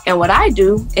weights. And what I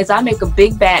do is I make a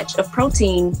big batch of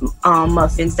protein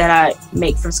muffins that I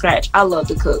make from scratch. I love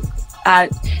to cook.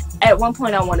 At one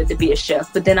point I wanted to be a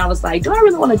chef, but then I was like, do I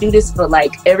really want to do this for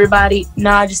like everybody? No,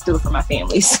 I just do it for my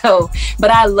family. So, but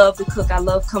I love to cook. I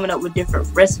love coming up with different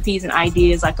recipes and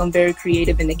ideas. Like, I'm very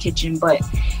creative in the kitchen, but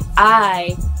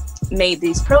I made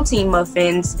these protein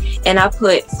muffins and I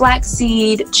put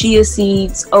flaxseed, chia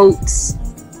seeds, oats.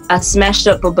 I smashed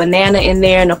up a banana in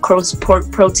there and of course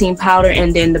pork protein powder,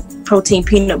 and then the protein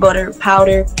peanut butter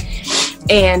powder,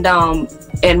 and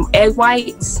egg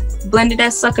whites. Blended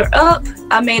that sucker up.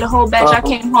 I made a whole batch. I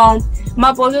came home.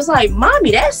 My boy was like, "Mommy,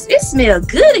 it smells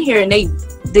good in here." And they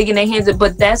digging their hands in.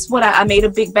 But that's what I made a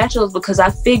big batch of, because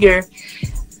I figure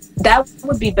that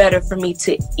would be better for me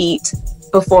to eat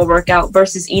before workout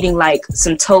versus eating like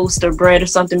some toast or bread or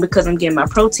something, because I'm getting my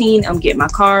protein, I'm getting my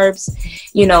carbs,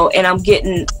 you know, and I'm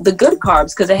getting the good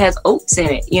carbs because it has oats in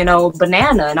it, you know,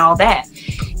 banana and all that.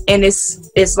 And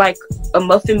it's like a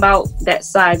muffin about that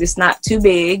size. It's not too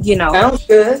big, you know. Sounds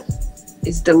good.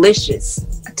 It's delicious.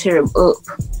 I tear them up.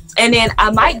 And then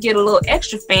I might get a little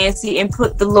extra fancy and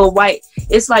put the little white,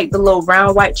 it's like the little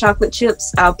round white chocolate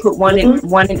chips. I'll put one in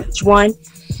each one.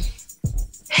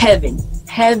 Heaven.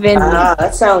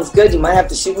 That sounds good. You might have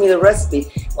to shoot me the recipe.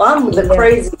 Well, I'm the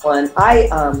crazy one.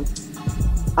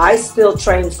 I still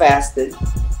train fasted.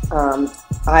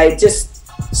 I just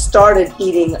started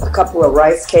eating a couple of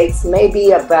rice cakes,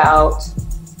 maybe about,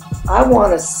 I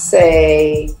want to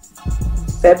say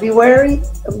February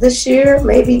of this year,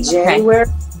 maybe January.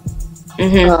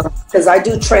 Because I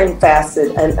do train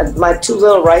fasted, and my 2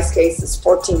 little rice cakes is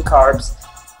 14 carbs.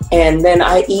 And then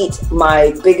I eat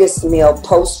my biggest meal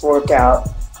post-workout.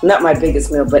 Not my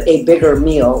biggest meal, but a bigger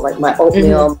meal, like my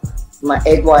oatmeal, my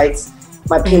egg whites,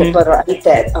 my peanut butter. I eat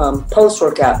that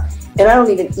post-workout. And I don't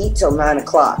even eat till 9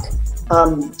 o'clock.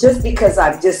 Just because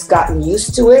I've just gotten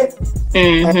used to it.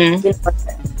 And, you know,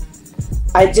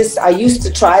 I used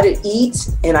to try to eat,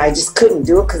 and I just couldn't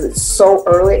do it because it's so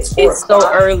early. It's 4 o'clock.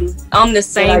 So early. I'm the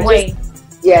same way.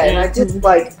 And I just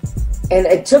like, and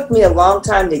it took me a long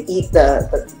time to eat the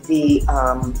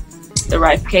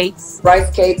rice cakes.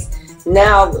 Rice cakes.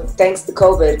 Now, thanks to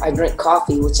COVID, I drink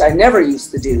coffee, which I never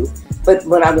used to do. But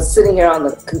when I was sitting here on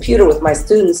the computer with my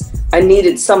students, I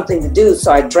needed something to do,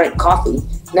 so I drank coffee.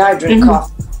 Now I drink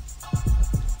coffee.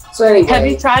 So anyway. Have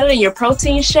you tried it in your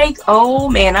protein shake? Oh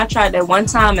man, I tried that one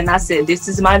time and I said, this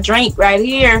is my drink right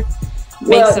here.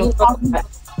 Well,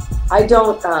 I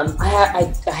don't,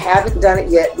 I haven't done it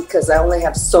yet because I only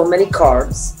have so many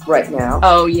carbs right now.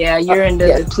 Oh yeah, you're in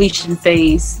the depletion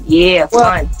phase. Yeah, well,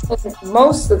 fine.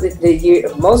 Most of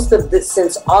the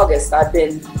since August, I've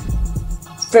been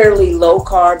fairly low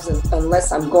carbs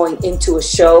unless I'm going into a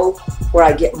show where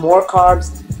I get more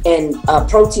carbs. And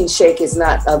protein shake is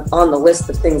not on the list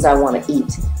of things I want to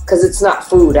eat because it's not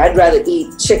food. I'd rather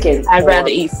eat chicken. I'd rather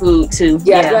eat food too.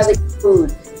 Yeah, I'd rather eat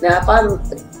food. Now,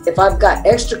 if I've got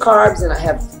extra carbs and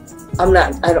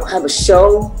I don't have a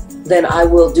show, then I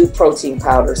will do protein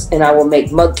powders and I will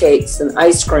make mug cakes and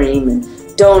ice cream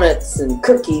and donuts and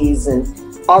cookies and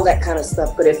all that kind of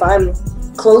stuff. But if I'm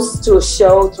close to a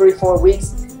show, 3-4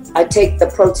 weeks, I take the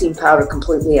protein powder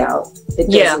completely out.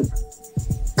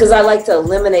 Because I like to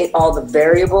eliminate all the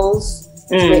variables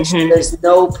to make sure there's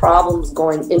no problems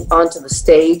going onto the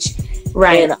stage.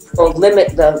 Right. And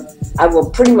I will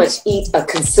pretty much eat a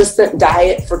consistent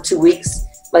diet for 2 weeks.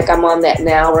 Like I'm on that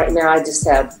now. Right now I just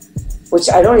have, which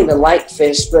I don't even like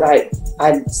fish, but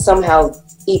I somehow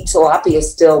eat tilapia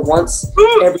still once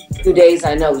every 2 days.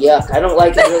 I know, yuck. I don't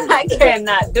like it really. I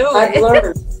cannot do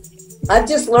it. I've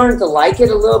just learned to like it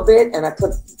a little bit, and I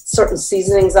put certain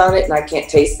seasonings on it, and I can't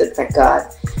taste it, thank God.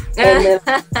 And then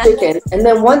chicken. And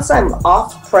then once I'm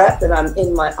off prep and I'm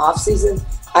in my off season,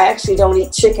 I actually don't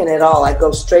eat chicken at all. I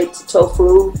go straight to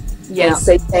tofu and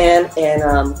seitan, and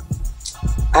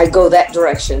I go that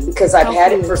direction because I've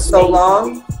had it for so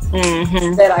long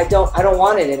that I don't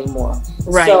want it anymore.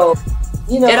 Right. So,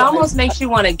 you know, it almost makes you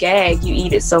want to gag. You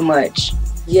eat it so much.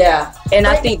 Yeah. And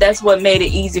I think that's what made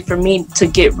it easy for me to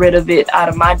get rid of it out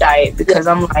of my diet because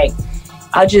I'm like,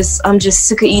 I'm just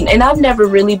sick of eating. And I've never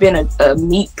really been a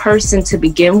meat person to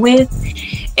begin with.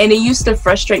 And it used to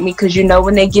frustrate me because, you know,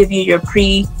 when they give you your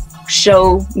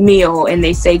pre-show meal and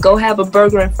they say, go have a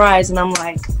burger and fries. And I'm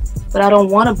like, but I don't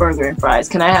want a burger and fries.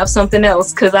 Can I have something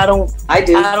else? Because I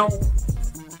do.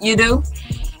 You do?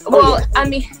 Well, yeah. I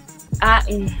mean,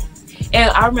 and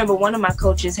I remember one of my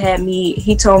coaches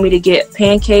he told me to get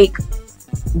pancake,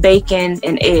 bacon,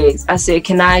 and eggs. I said,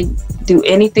 can I do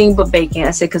anything but bacon?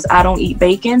 I said, because I don't eat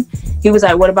bacon. He was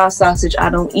like, what about sausage? I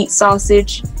don't eat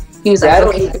sausage. He was like, I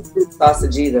don't eat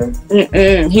sausage either.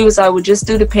 He was like, well, just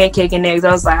do the pancake and eggs.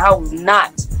 I was like, I will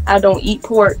not. I don't eat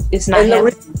pork. It's not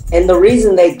and the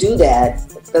reason they do that,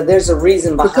 there's a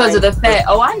reason behind it. Because of the fat.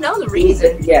 Oh, I know the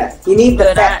reason. Yeah. You need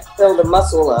the fat to fill the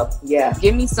muscle up. Yeah.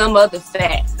 Give me some other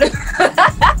fat.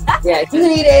 Yeah. You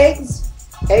can eat eggs.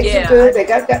 Eggs are good. They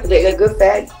got good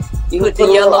fat. You put can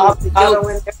the yellow avocado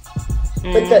in there.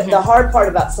 But the hard part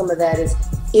about some of that is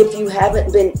if you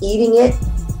haven't been eating it,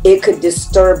 it could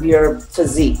disturb your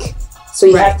physique. So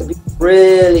you have to be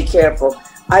really careful.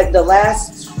 The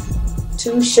last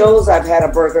 2 shows I've had a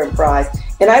burger and fries,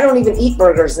 and I don't even eat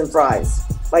burgers and fries,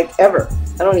 like ever.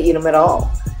 I don't eat them at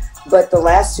all. But the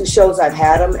last 2 shows I've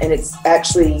had them, and it's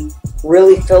actually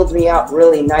really filled me out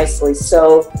really nicely.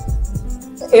 So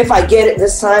if I get it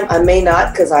this time, I may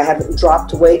not because I haven't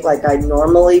dropped weight like I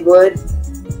normally would.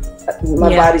 My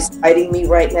body's fighting me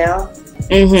right now.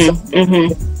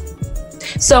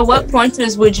 So what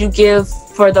pointers would you give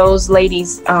for those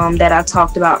ladies that I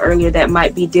talked about earlier that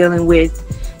might be dealing with,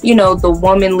 you know, the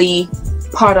womanly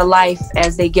part of life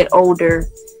as they get older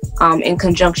in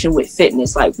conjunction with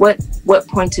fitness? Like what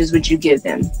pointers would you give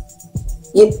them?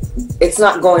 It's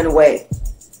not going away.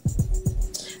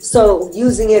 So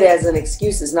using it as an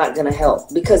excuse is not going to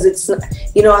help because it's not,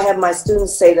 you know, I have my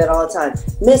students say that all the time.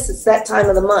 Miss, it's that time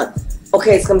of the month.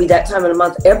 Okay, it's going to be that time of the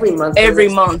month every month. Every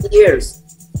month. Years.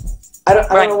 I don't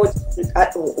know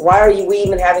why are we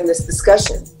even having this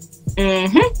discussion?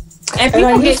 And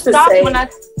people get shocked when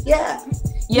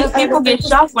people get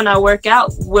shocked when I work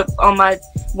out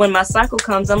when my cycle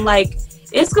comes. I'm like,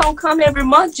 it's gonna come every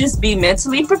month. Just be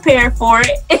mentally prepared for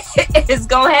it. It's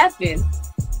gonna happen.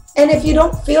 And if you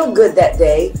don't feel good that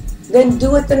day, then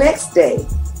do it the next day.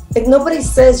 If nobody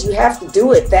says you have to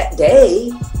do it that day,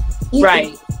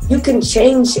 you can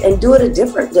change and do it a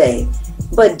different day.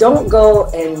 But don't go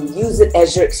and use it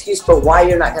as your excuse for why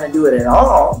you're not going to do it at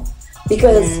all.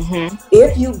 Because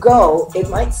if you go, it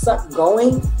might suck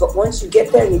going, but once you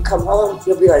get there and you come home,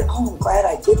 you'll be like, oh, I'm glad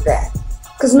I did that.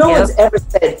 Because no one's ever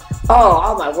said, oh,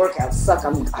 all my workouts suck.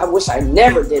 I wish I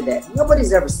never did that.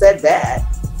 Nobody's ever said that.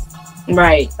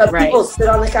 Right. But people sit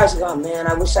on the couch and go, oh, man,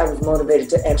 I wish I was motivated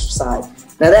to exercise.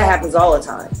 Now, that happens all the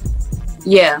time.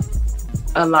 Yeah,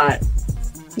 a lot.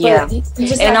 Yeah.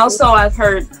 And also I've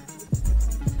heard...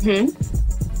 You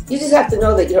just have to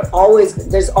know that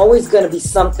there's always going to be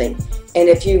something. And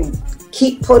if you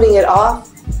keep putting it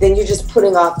off, then you're just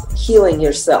putting off healing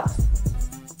yourself.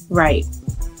 Right.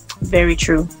 Very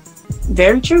true.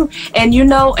 Very true. And you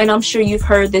know, and I'm sure you've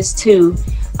heard this too,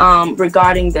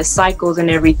 regarding the cycles and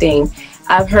everything.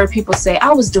 I've heard people say,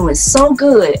 I was doing so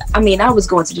good. I mean, I was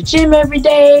going to the gym every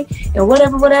day and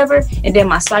whatever. And then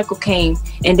my cycle came,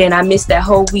 and then I missed that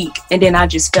whole week, and then I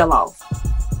just fell off.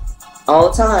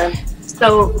 All the time.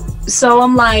 So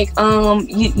I'm like,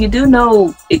 you do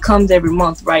know it comes every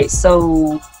month, right?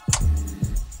 So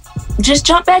just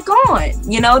jump back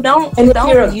on, you know, don't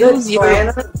use your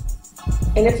planner.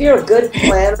 And if you're a good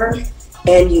planner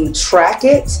and you track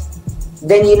it,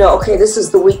 then you know, okay, this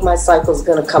is the week my cycle is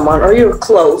going to come on, or you're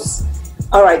close.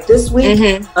 All right, this week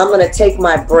I'm going to take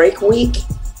my break week,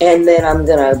 and then I'm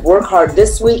going to work hard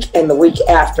this week and the week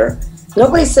after.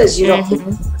 Nobody says you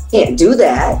can't do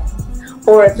that.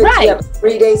 Or if it's, you have a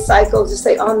 3-day cycle, just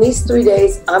say, on these 3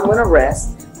 days, I'm going to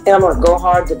rest, and I'm going to go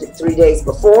hard the 3 days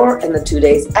before and the 2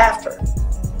 days after.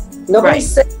 Nobody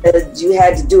said you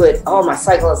had to do it, oh, my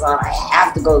cycle is on, I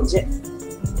have to go to the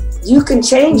gym. You can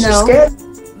change your schedule.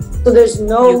 So there's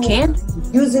no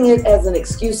using it as an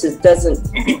excuse. It doesn't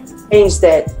change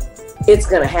that it's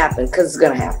going to happen, because it's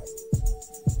going to happen.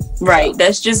 Right.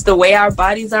 That's just the way our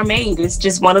bodies are made. It's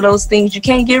just one of those things you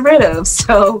can't get rid of.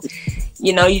 So,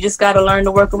 you know, you just got to learn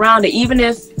to work around it. Even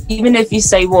if you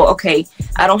say, well, okay,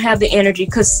 I don't have the energy,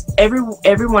 because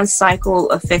everyone's cycle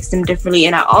affects them differently.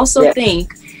 And I also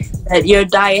think that your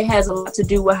diet has a lot to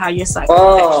do with how your cycle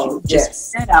affects you.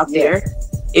 Just set out there.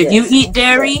 If you eat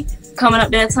dairy, coming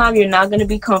up that time, you're not going to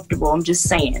be comfortable. I'm just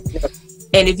saying.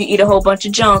 And if you eat a whole bunch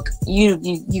of junk, you're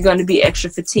going to be extra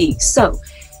fatigued. So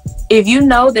if you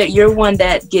know that you're one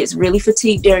that gets really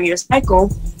fatigued during your cycle,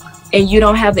 and you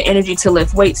don't have the energy to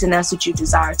lift weights, and that's what you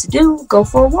desire to do, go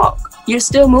for a walk. You're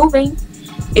still moving.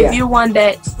 If you're one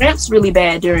that cramps really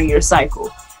bad during your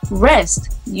cycle,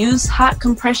 rest. Use hot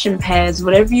compression pads,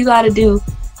 whatever you got to do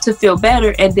to feel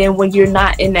better. And then when you're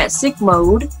not in that sick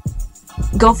mode,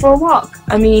 go for a walk.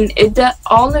 I mean,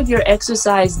 all of your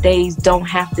exercise days don't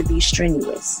have to be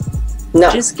strenuous.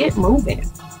 No. Just get moving.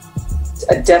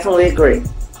 I definitely agree.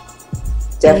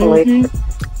 Definitely.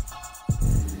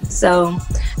 So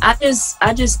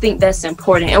I just think that's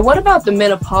important. And what about the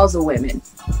menopausal women?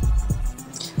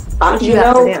 You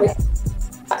know,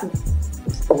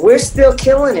 we're still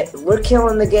killing it. We're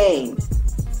killing the game.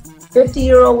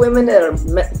 50-year-old women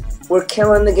we're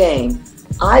killing the game.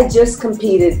 I just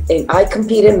competed, and I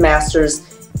compete in masters,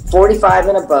 45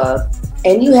 and above,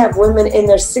 and you have women in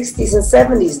their 60s and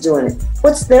 70s doing it.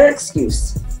 What's their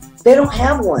excuse? They don't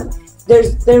have one.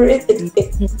 There's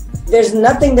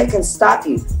nothing that can stop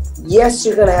you. Yes,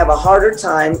 you're going to have a harder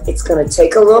time. It's going to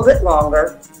take a little bit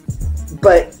longer,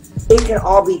 but it can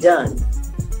all be done.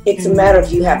 It's a matter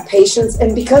of you have patience,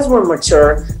 and because we're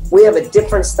mature, we have a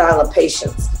different style of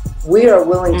patience. We are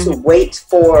willing to wait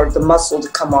for the muscle to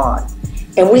come on.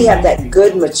 And we have that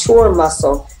good, mature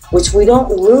muscle, which we don't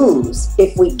lose.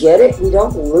 If we get it, we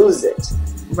don't lose it.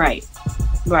 Right.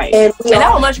 And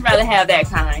I would much rather have that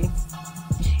kind.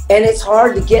 And it's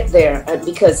hard to get there,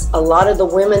 because a lot of the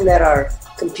women that are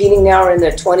competing now are in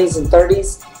their 20s and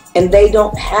 30s, and they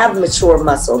don't have mature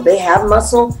muscle. They have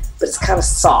muscle, but it's kind of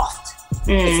soft.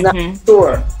 It's not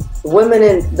mature. Women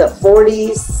in the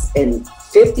 40s and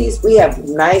 50s, we have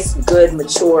nice, good,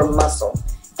 mature muscle.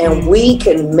 And we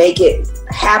can make it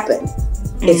happen.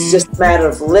 It's just a matter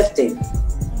of lifting.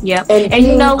 Yeah. And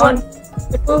you know what?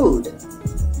 Food.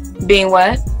 Being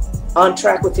what? On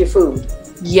track with your food.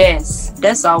 Yes,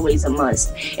 that's always a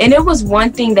must. And it was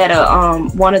one thing that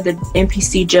one of the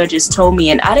NPC judges told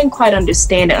me, and I didn't quite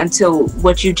understand it until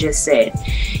what you just said.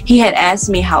 He had asked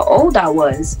me how old I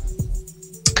was.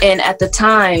 And at the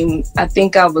time, I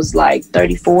think I was like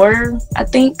 34, I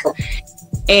think.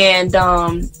 And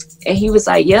he was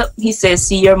like, yep. He says,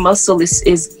 see, your muscle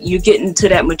is you're getting to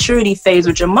that maturity phase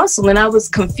with your muscle. And I was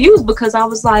confused, because I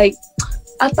was like,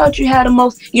 I thought you had the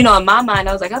most, in my mind,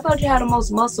 I was like, I thought you had the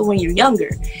most muscle when you're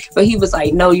younger. But he was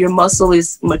like, no, your muscle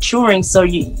is maturing. So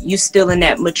you're still in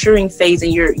that maturing phase,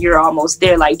 and you're almost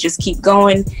there. Like, just keep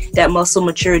going. That muscle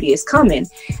maturity is coming.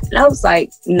 And I was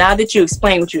like, now that you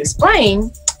explain what you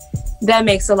explain, that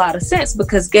makes a lot of sense,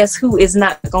 because guess who is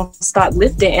not going to stop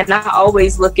lifting? And I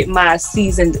always look at my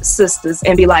seasoned sisters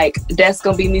and be like, that's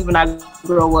going to be me when I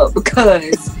grow up,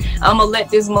 because I'm going to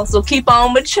let this muscle keep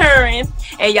on maturing,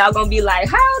 and y'all going to be like,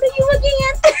 how old are you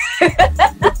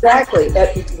again? Exactly.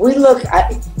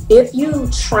 If you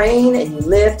train and you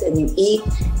lift and you eat,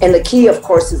 and the key, of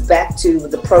course, is back to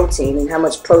the protein and how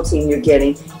much protein you're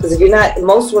getting. Because if you're not,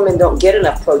 most women don't get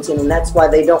enough protein, and that's why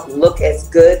they don't look as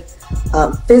good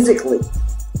physically,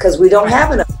 because we don't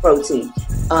have enough protein.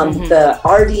 The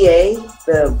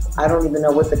RDA, I don't even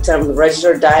know what the term, the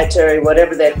registered dietary,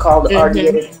 whatever they're called, the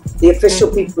RDA, the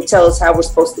official people who tell us how we're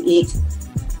supposed to eat.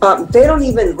 They don't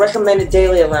even recommend a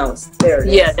daily allowance. There it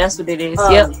is. Yeah, that's what it is.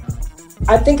 Yep.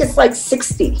 I think it's like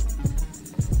 60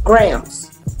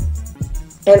 grams.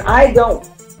 And I don't.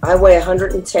 I weigh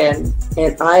 110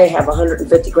 and I have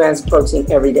 150 grams of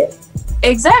protein every day.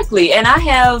 Exactly. And I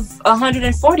have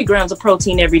 140 grams of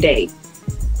protein every day.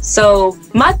 So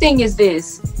my thing is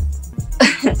this,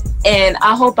 and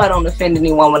I hope I don't offend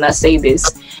anyone when I say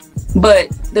this, but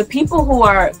the people who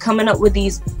are coming up with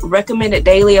these recommended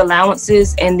daily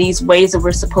allowances and these ways that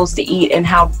we're supposed to eat and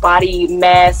how body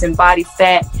mass and body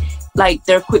fat, like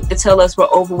they're quick to tell us we're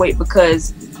overweight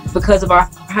because of our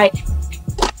height.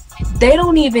 They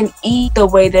don't even eat the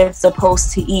way they're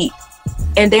supposed to eat.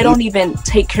 And they don't even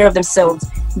take care of themselves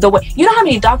the way. You know how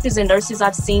many doctors and nurses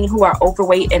I've seen who are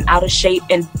overweight and out of shape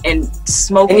and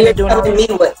smoking and doing all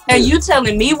this? And you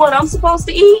telling me what I'm supposed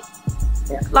to eat?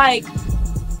 Yeah. Like,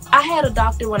 I had a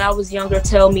doctor when I was younger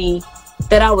tell me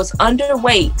that I was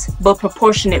underweight but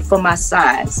proportionate for my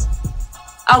size.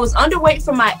 I was underweight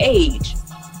for my age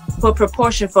but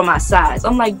proportion for my size.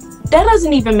 I'm like, that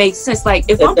doesn't even make sense. Like,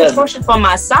 if I'm proportionate for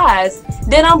my size,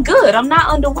 then I'm good. I'm not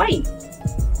underweight.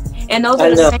 And those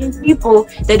are the same people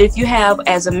that if you have,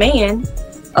 as a man,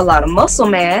 a lot of muscle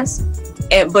mass,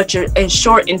 but you're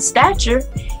short in stature,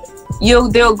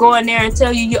 they'll go in there and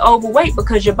tell you you're overweight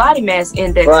because your body mass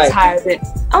index is higher than.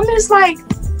 I'm just like,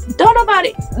 don't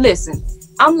nobody listen.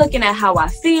 I'm looking at how I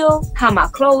feel, how my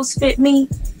clothes fit me.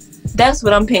 That's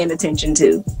what I'm paying attention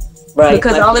to. Right.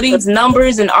 Because all of these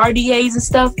numbers and RDAs and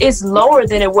stuff is lower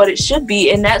than what it should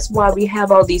be, and that's why we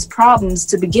have all these problems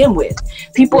to begin with.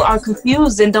 People are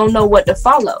confused and don't know what to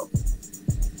follow.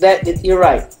 You're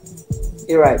right.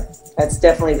 You're right. That's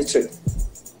definitely the truth.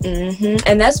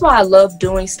 And that's why I love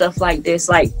doing stuff like this,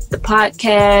 like the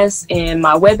podcast and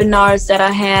my webinars that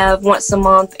I have once a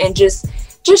month, and just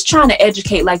trying to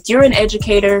educate. Like, you're an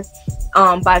educator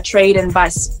by trade and by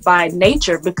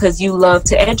nature because you love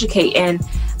to educate. And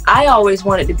I always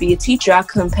wanted to be a teacher. I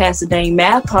couldn't pass the dang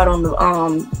math part on the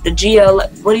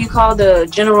GL. What do you call the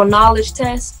general knowledge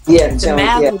test? Yeah, the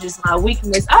math was just my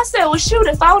weakness. I said, well, shoot,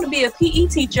 if I want to be a PE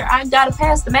teacher, I gotta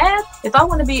pass the math. If I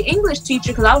want to be an English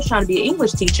teacher, because I was trying to be an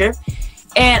English teacher,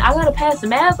 and I gotta pass the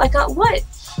math, like what?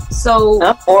 So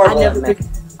I'm horrible.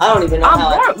 I don't even know.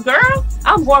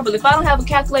 I'm horrible. If I don't have a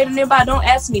calculator nearby, don't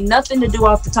ask me nothing to do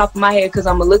off the top of my head, because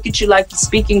I'm gonna look at you like you're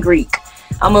speaking Greek.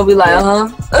 I'm gonna be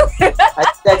like,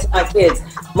 That's my kids.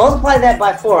 Multiply that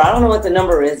by 4. I don't know what the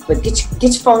number is, but get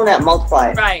your phone out, multiply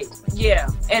it. Right. Yeah.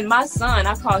 And my son,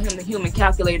 I call him the human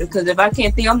calculator, because if I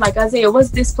can't think, I'm like, Isaiah,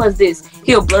 what's this plus this?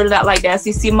 He'll blurt it out like that. So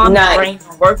you see, my brain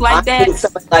work like that.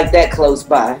 Something like that close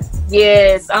by.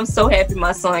 Yes, I'm so happy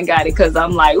my son got it, because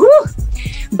I'm like, woo.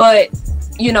 But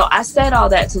I said all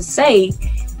that to say,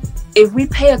 if we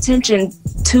pay attention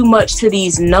too much to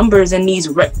these numbers and these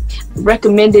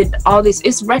recommended, all this,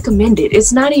 it's recommended.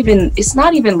 It's not even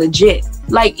legit.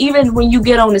 Like, even when you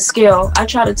get on the scale, I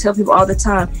try to tell people all the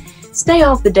time, stay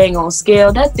off the dang on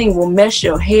scale. That thing will mess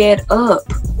your head up.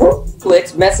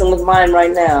 It's messing with mine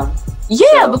right now.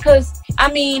 Yeah, because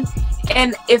and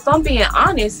if I'm being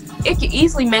honest, it could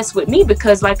easily mess with me,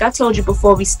 because like I told you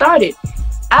before we started,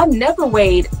 I've never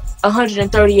weighed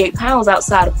 138 pounds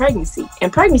outside of pregnancy,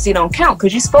 and pregnancy don't count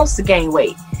because you're supposed to gain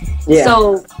weight. Yeah.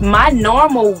 So my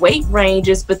normal weight range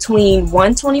is between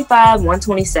 125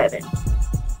 127,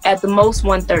 at the most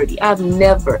 130. I've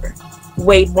never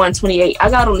weighed 128. I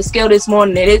got on the scale this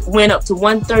morning and it went up to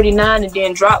 139 and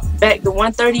then dropped back to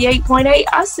 138.8.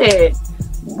 I said,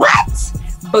 what?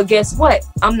 But guess what?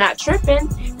 I'm not tripping,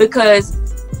 because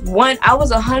I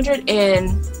was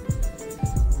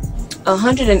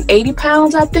 180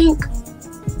 pounds, I think,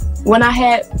 when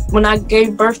I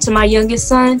gave birth to my youngest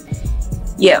son.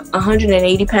 Yeah,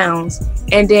 180 pounds.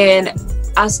 And then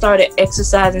I started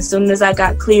exercising as soon as I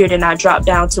got cleared, and I dropped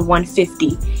down to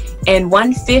 150. And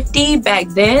 150 back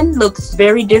then looks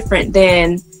very different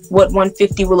than what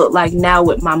 150 will look like now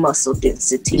with my muscle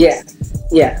density. Yeah.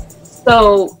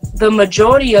 So the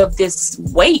majority of this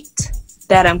weight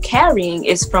that I'm carrying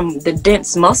is from the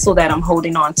dense muscle that I'm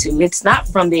holding on to. It's not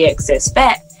from the excess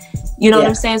fat. You know what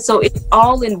I'm saying? So it's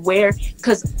all in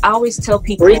because I always tell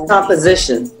people,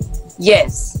 recomposition.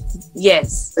 Yes.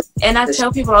 And I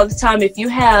tell people all the time, if you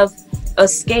have a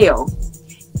scale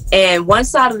and one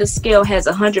side of the scale has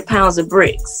 100 pounds of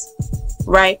bricks,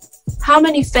 right? How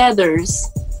many feathers?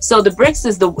 So the bricks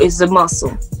is the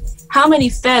muscle. How many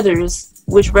feathers,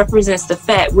 which represents the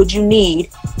fat, would you need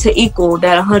to equal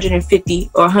that 150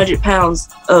 or 100 pounds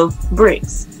of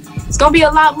bricks? It's gonna be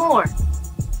a lot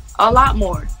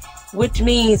more, which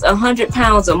means 100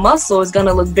 pounds of muscle is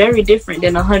gonna look very different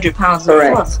than 100 pounds of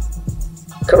fluff.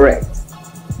 Correct.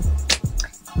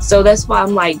 So that's why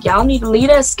I'm like, y'all need to leave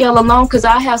that scale alone, because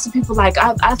I have some people like,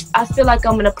 I feel like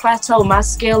I'm in a plateau. My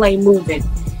scale ain't moving.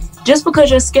 Just because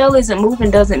your scale isn't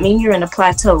moving doesn't mean you're in a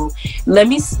plateau. Let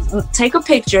me take a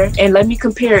picture and let me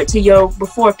compare it to your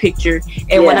before picture.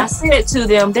 And when I send it to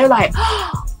them, they're like,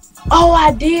 oh,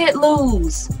 I did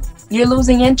lose. You're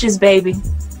losing inches, baby.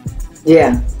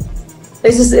 Yeah.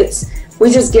 We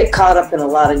just get caught up in a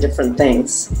lot of different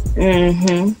things.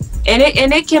 Mm-hmm.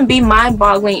 And it can be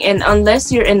mind-boggling. And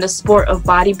unless you're in the sport of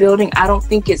bodybuilding, I don't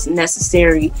think it's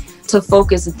necessary to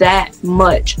focus that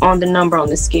much on the number on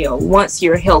the scale once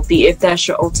you're healthy, if that's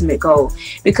your ultimate goal.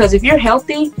 Because if you're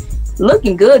healthy,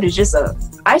 looking good is just a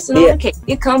icing on the cake.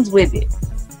 It comes with it.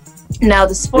 Now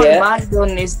the sport of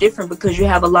bodybuilding is different because you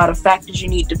have a lot of factors you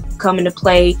need to come into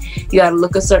play. You got to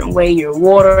look a certain way. Your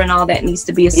water and all that needs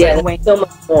to be a certain way.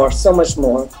 So much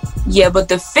more. Yeah, but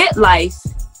the fit life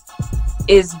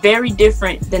is very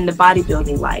different than the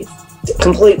bodybuilding life.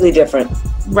 Completely different.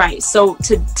 Right. So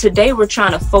today we're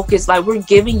trying to focus, like we're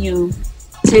giving you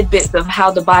tidbits of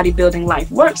how the bodybuilding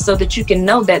life works so that you can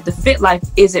know that the fit life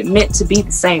isn't meant to be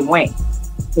the same way.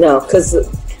 No, because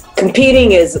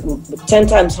competing is 10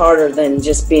 times harder than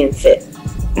just being fit.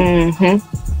 Mm-hmm.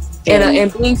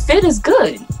 And being fit is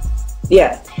good.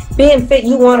 Yeah. Being fit,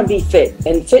 you want to be fit.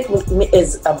 And fit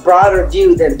is a broader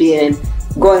view than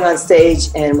going on stage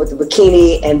and with a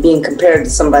bikini and being compared to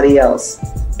somebody else.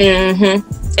 Mm-hmm.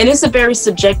 And it's a very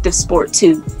subjective sport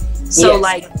too. So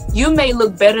like you may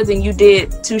look better than you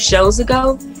did 2 shows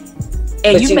ago,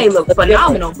 and you may look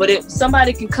phenomenal, but if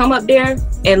somebody can come up there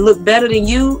and look better than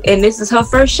you, and this is her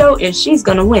first show, and she's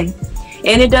gonna win.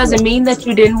 And it doesn't mean that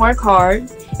you didn't work hard.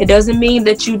 It doesn't mean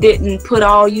that you didn't put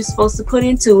all you're supposed to put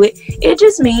into it. It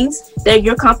just means that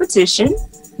your competition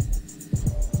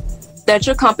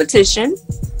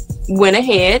went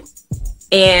ahead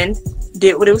and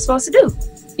did what it was supposed to do.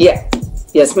 Yeah.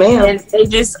 Yes, ma'am. And they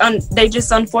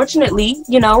just unfortunately,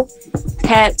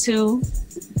 had to.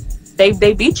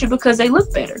 They beat you because they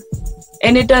look better.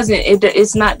 And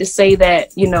it's not to say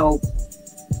that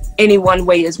any one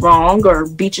way is wrong or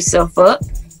beat yourself up.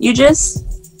 You just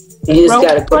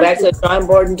got to go back to the drawing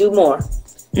board and do more.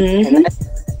 Mm-hmm. And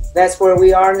that's where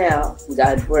we are now.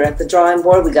 We're at the drawing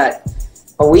board. We got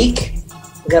a week.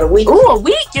 Ooh, a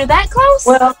week? You're that close?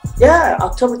 Well, yeah,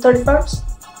 October 31st.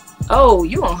 Oh,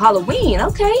 you on Halloween.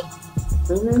 Okay.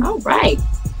 Mm-hmm. All right.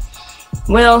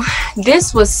 Well,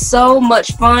 this was so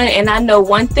much fun. And I know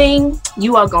one thing.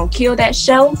 You are going to kill that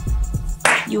show.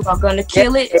 You are going to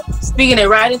kill it. Speaking it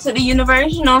right into the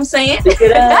universe. You know what I'm saying? Speak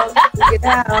it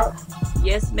out.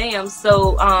 Yes, ma'am.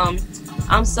 So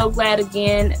I'm so glad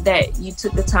again that you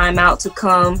took the time out to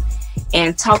come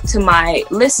and talk to my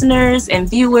listeners and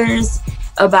viewers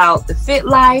about the fit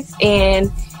life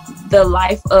and the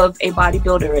life of a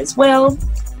bodybuilder as well,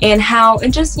 and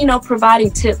just providing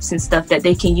tips and stuff that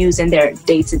they can use in their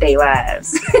day-to-day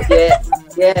lives.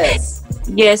 Yes.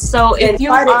 So if you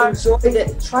try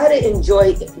to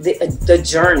enjoy the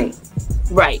journey.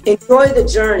 Right. Enjoy the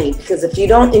journey, because if you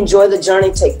don't enjoy the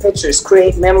journey, take pictures,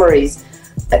 create memories.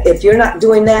 If you're not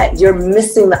doing that, you're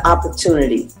missing the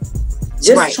opportunity.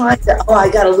 Just trying to, I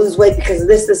got to lose weight because of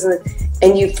this,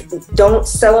 and you don't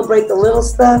celebrate the little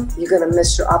stuff, you're going to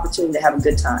miss your opportunity to have a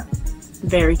good time.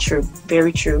 Very true.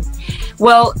 Very true.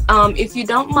 Well, if you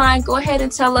don't mind, go ahead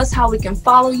and tell us how we can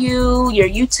follow you, your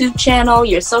YouTube channel,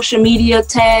 your social media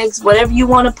tags, whatever you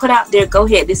want to put out there. Go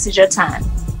ahead. This is your time.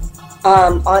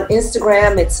 On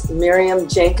Instagram, it's Miriam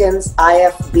Jenkins,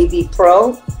 IFBB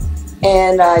Pro.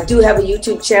 And I do have a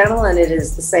YouTube channel, and it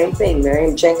is the same thing,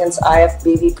 Miriam Jenkins,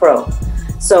 IFBB Pro.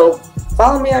 So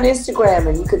follow me on Instagram,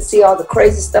 and you can see all the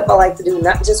crazy stuff I like to do,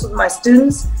 not just with my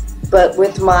students, but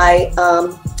with my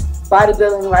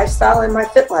bodybuilding lifestyle and my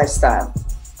fit lifestyle.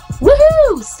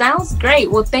 Woohoo! Sounds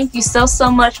great. Well, thank you so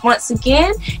much once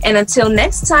again. And until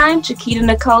next time, Chiquita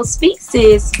Nicole Speaks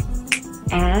is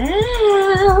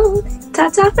out.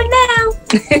 Ta-ta for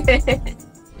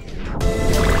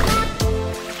now.